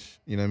selfish.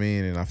 You know what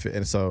I mean?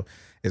 And so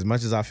as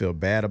much as I feel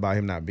bad about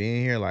him not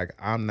being here, like,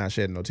 I'm not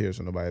shedding no tears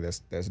for nobody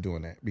that's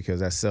doing that, because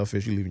that's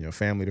selfish. You leaving your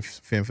family to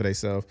fend for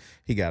themselves.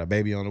 He got a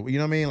baby on the way. You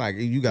know what I mean? Like,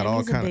 you got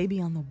all kind of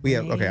baby on the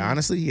way.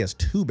 Honestly, he has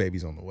 2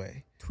 babies on the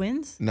way.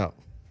 Twins? No.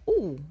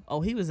 Ooh.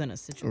 Oh, he was in a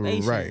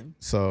situation. Right.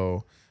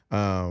 So,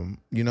 and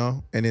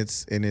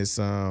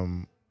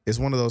it's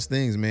one of those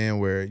things, man,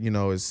 where,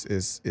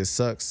 it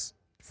sucks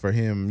for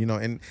him,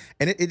 and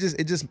it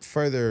just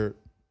further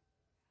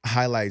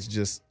highlights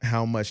just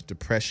how much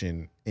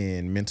depression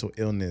and mental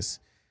illness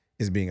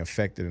is being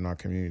affected in our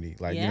community.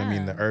 Like, you know what I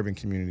mean? The urban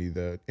community,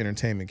 the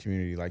entertainment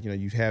community, like,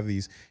 you have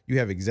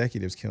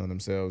executives killing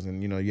themselves,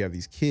 and, you have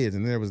these kids.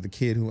 And there was the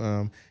kid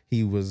who,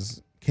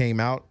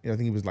 came out, I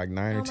think he was like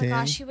 9 or 10. Oh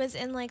my gosh, he was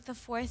in like the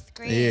 4th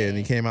grade. Yeah, and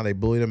he came out, they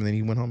bullied him, and then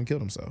he went home and killed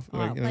himself. Oh,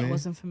 I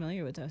wasn't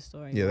familiar with that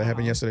story. Yeah, that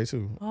happened yesterday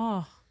too.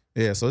 Oh.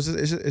 Yeah, so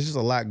it's just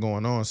a lot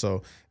going on.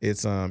 So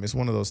it's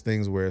one of those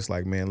things where it's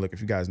like, man, look,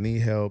 if you guys need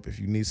help, if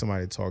you need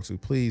somebody to talk to,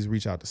 please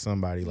reach out to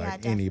somebody,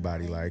 like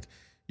anybody, like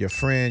your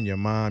friend, your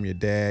mom, your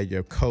dad,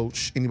 your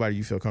coach, anybody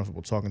you feel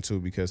comfortable talking to,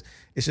 because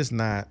it's just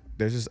not,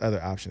 there's just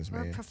other options,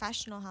 man. Or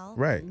professional help.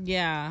 Right.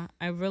 Yeah,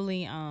 I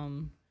really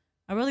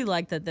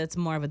like that that's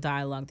more of a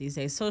dialogue these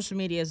days. Social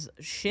media is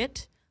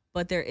shit,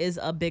 but there is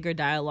a bigger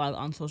dialogue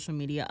on social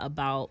media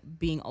about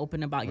being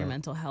open about your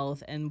mental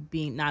health and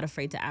being not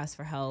afraid to ask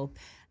for help.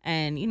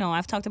 And,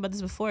 I've talked about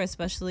this before,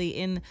 especially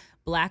in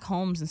Black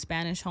homes and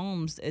Spanish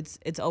homes.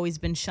 It's always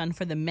been shunned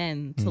for the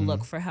men to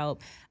look for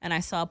help. And I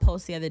saw a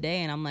post the other day,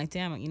 and I'm like,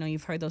 damn,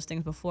 you've heard those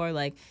things before.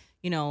 Like,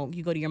 you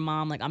go to your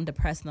mom, like, I'm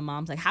depressed. And the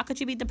mom's like, how could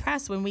you be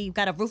depressed when we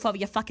got a roof over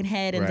your fucking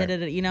head? And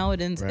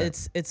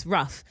it's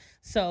rough.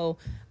 So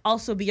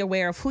also be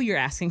aware of who you're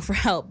asking for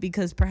help,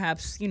 because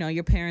perhaps,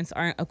 your parents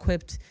aren't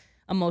equipped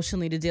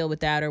emotionally to deal with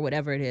that or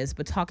whatever it is.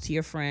 But talk to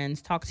your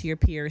friends, talk to your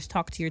peers,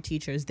 talk to your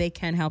teachers. They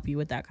can help you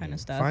with that kind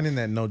of stuff. Finding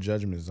that no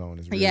judgment zone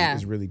is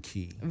really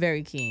key.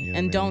 Very key.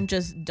 And don't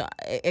just,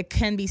 it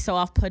can be so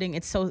off-putting.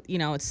 It's so,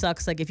 it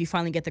sucks. Like, if you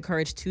finally get the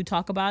courage to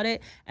talk about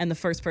it and the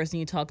first person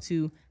you talk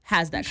to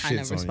has that kind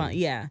of response.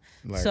 Yeah.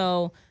 Like,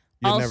 so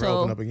you'll also never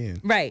open up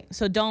again. Right.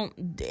 So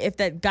don't, if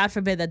that, God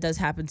forbid that does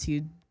happen to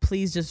you,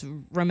 please just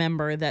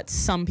remember that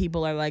some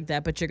people are like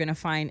that, but you're gonna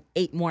find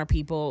 8 more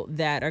people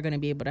that are gonna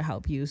be able to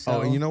help you. So. Oh,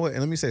 and you know what? And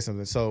let me say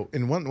something. So,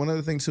 and one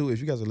other thing too, if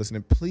you guys are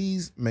listening,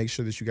 please make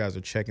sure that you guys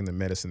are checking the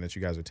medicine that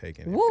you guys are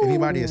taking. If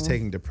anybody is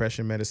taking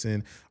depression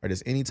medicine or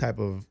just any type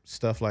of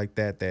stuff like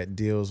that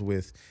deals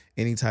with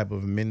any type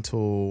of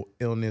mental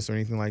illness or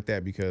anything like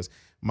that, because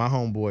my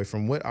homeboy,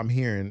 from what I'm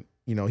hearing,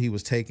 you know, he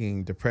was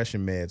taking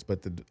depression meds,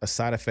 but a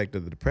side effect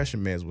of the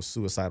depression meds was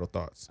suicidal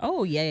thoughts.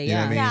 Oh, yeah. You know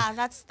what I mean? Yeah,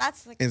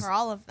 that's like for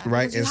all of them.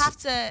 Right. You have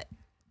to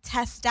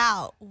test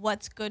out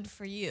what's good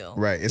for you.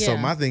 Right. And so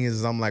my thing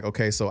is I'm like,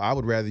 okay, so I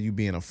would rather you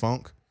be in a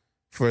funk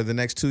for the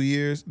next 2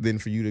 years than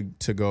for you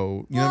to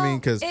go, you know what I mean?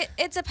 Because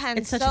it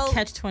depends. It's such a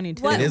catch-22.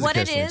 What it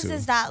catch-22.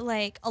 is that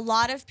like a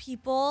lot of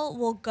people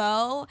will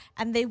go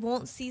and they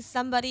won't see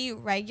somebody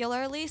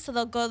regularly, so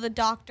they'll go to the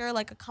doctor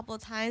like a couple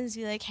of times,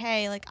 be like,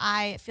 hey, like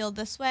I feel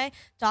this way.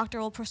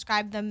 Doctor will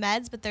prescribe them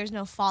meds, but there's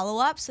no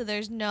follow-up, so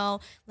there's no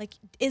like,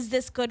 is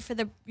this good for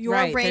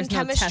your brain there's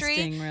chemistry? No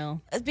testing,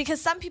 real. Because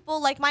some people,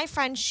 like my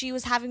friend, she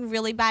was having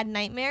really bad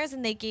nightmares,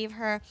 and they gave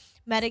her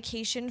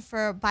medication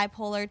for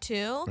bipolar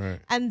 2,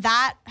 and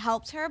that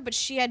helped her, but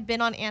she had been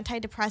on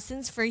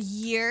antidepressants for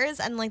years,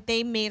 and like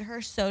they made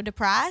her so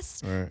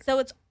depressed.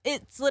 So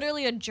it's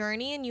literally a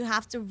journey, and you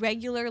have to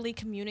regularly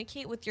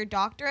communicate with your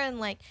doctor and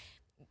like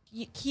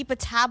keep a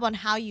tab on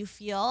how you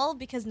feel,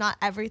 because not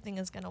everything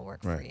is going to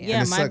work for you.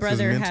 Yeah, my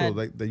brother had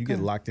that you get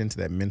locked into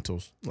that mental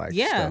stuff, like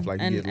you get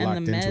locked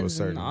into a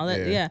certain and all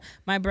that. Yeah,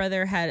 my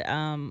brother had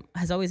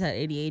has always had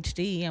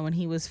ADHD, and when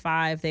he was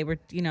 5, they were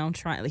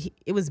trying.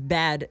 It was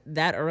bad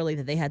that early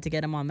that they had to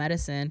get him on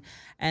medicine,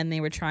 and they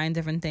were trying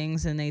different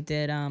things, and they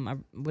did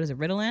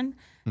Ritalin,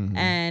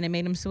 and it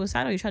made him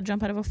suicidal. He tried to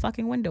jump out of a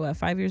fucking window at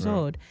 5 years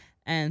old.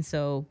 And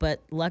so, but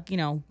we had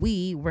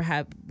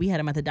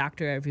him at the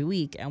doctor every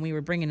week, and we were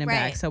bringing him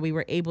back. So we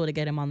were able to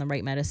get him on the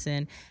right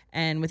medicine.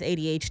 And with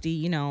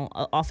ADHD,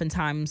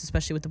 oftentimes,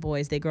 especially with the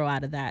boys, they grow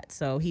out of that.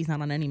 So he's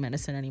not on any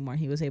medicine anymore.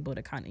 He was able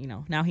to kind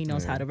of, now he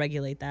knows how to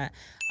regulate that.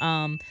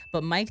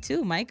 But Mike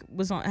too. Mike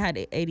had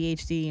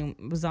ADHD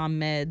and was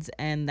on meds,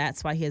 and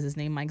that's why he has his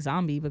name Mike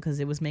Zombie, because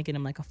it was making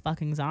him like a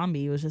fucking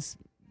zombie. It was just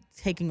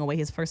taking away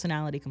his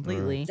personality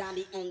completely.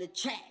 Zombie on the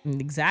track.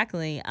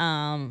 Exactly.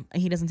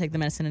 He doesn't take the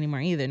medicine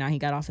anymore either. Now he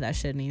got off of that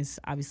shit, and he's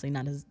obviously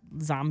not his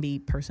zombie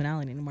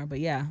personality anymore. But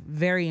yeah,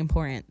 very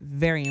important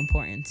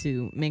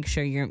to make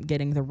sure you're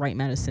getting the right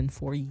medicine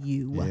for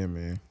you. Yeah,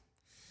 man.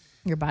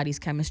 Your body's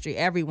chemistry,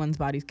 everyone's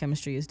body's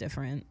chemistry is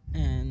different.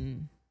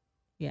 And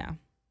yeah.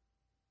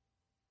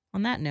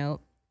 On that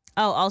note,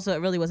 also,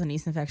 it really was a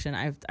yeast infection.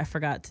 I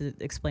forgot to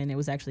explain it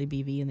was actually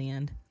BV in the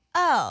end.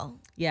 Oh.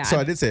 Yeah. So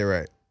I did say it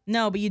right.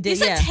 No, but you did. You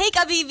said take a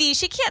BV.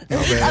 She can't take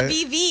a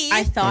BV.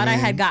 I thought I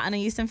had gotten a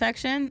yeast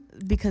infection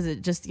because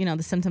it just,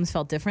 the symptoms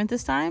felt different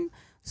this time.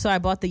 So I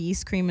bought the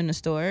yeast cream in the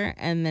store,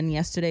 and then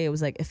yesterday it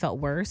was like it felt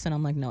worse, and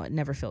I'm like, no, it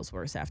never feels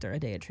worse after a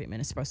day of treatment.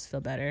 It's supposed to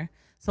feel better.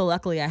 So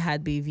luckily I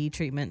had BV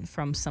treatment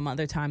from some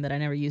other time that I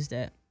never used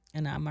it,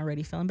 and I'm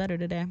already feeling better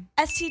today.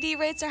 STD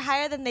rates are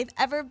higher than they've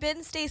ever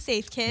been. Stay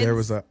safe, kids. There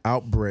was an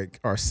outbreak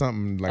or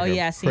something like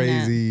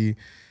crazy.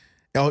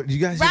 Oh, you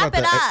guys wrap hear about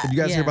it up. You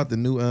guys hear about the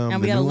new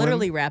and we gotta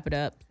literally wrap it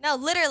up. No,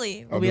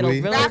 literally. Oh, we gotta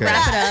really wrap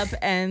it up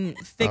and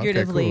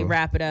figuratively cool.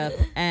 wrap it up,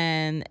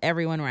 and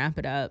everyone wrap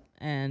it up,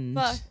 and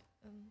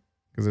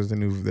because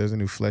there's a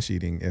new flesh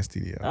eating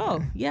STD.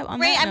 Oh yeah,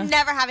 Ray, I'm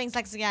never having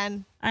sex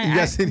again. You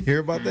guys didn't hear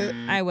about that?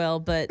 I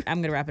will, but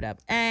I'm gonna wrap it up.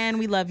 And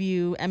we love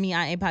you.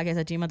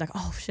 MEIApodcast@gmail.com.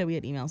 Oh shit, we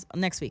had emails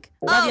next week.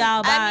 Love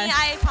y'all. Bye.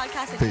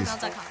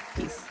 MEIApodcast@gmail.com.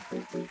 Peace.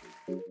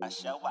 I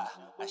show out,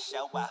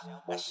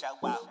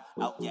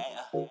 oh yeah.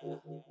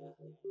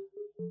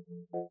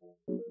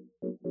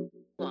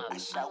 I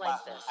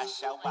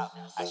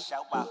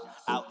show out,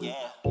 oh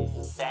yeah.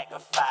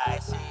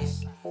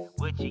 Sacrifices,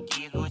 what you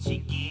get,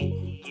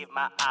 give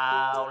my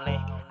all in.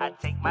 I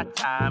take my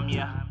time,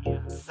 yeah.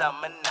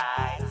 Summer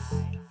nights,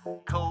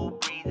 cool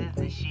breezes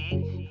and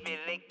shit,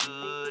 feeling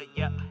good,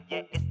 yeah,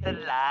 it's the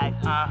life,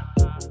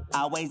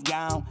 Always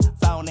gone,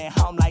 phone at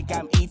home like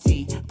I'm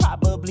E.T.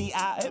 Probably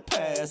out at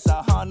Paris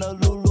or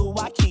Honolulu,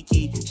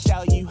 Waikiki.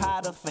 Show you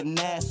how to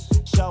finesse,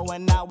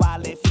 showing out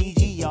while at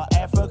Fiji or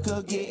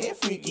Africa, getting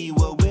freaky.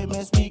 With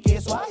women speaking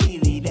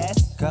Swahili,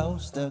 that's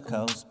coast to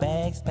coast,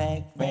 bags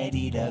packed,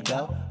 ready to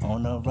go.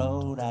 On the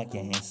road, I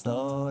can't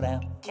slow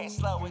down. Can't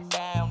slow it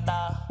down,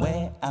 nah.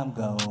 Where I'm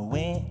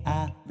going,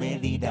 I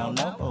really don't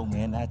know. But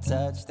when I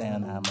touch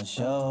down, I'ma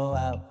show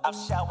out. I'm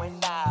showing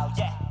out,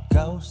 yeah.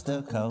 Coast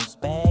to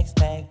coast, bags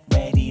packed,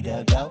 ready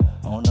to go.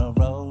 On the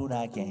road,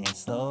 I can't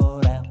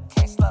slow down.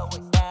 Can't slow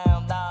it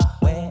down, nah.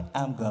 Where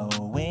I'm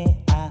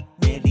going, I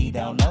really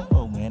don't know.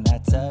 But when I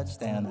touch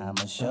down,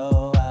 I'ma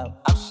show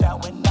out. I'm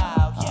showing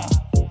out, yeah.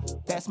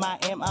 That's my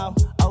M.O.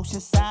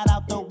 Oceanside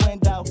out the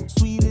window.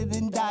 Sweeter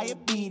than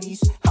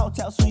diabetes.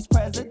 Hotel suites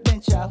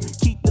presidential.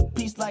 Keep the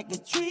peace like a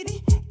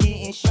treaty.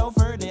 Getting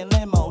chauffeured in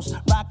limos.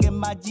 Rocking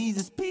my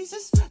Jesus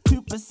pieces.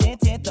 2%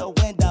 tint the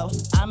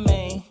windows. I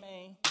mean,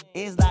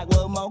 it's like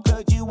what more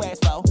could you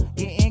ask for?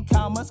 Getting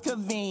commas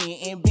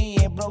convenient and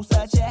being broke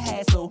such a habit.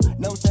 castle.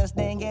 No such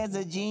thing as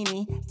a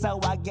genie, so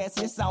I guess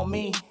it's on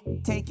me.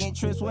 Taking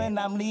trips when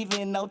I'm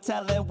leaving, no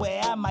telling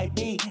where I might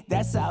be.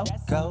 That's all.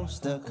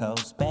 Coast to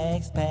coast,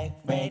 bags packed,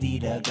 ready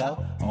to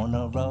go. On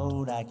the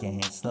road, I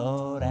can't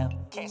slow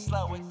down. Can't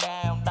slow it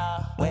down,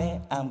 nah.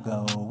 Where I'm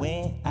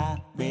going, I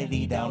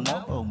really don't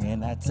know. But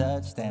when I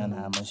touch down,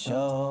 I'ma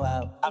show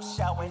out. I'm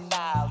showing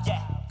now,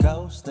 yeah.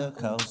 Coast to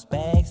coast,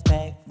 bags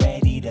packed,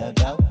 ready to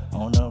go.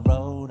 On the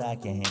road, I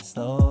can't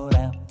slow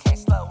down. Can't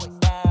slow it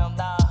down,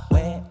 nah.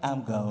 Where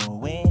I'm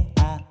going,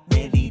 I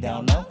really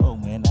don't know. But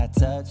when I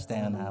touch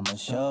down, I'ma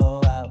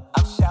show out.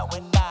 I'm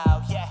showing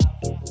now, yeah.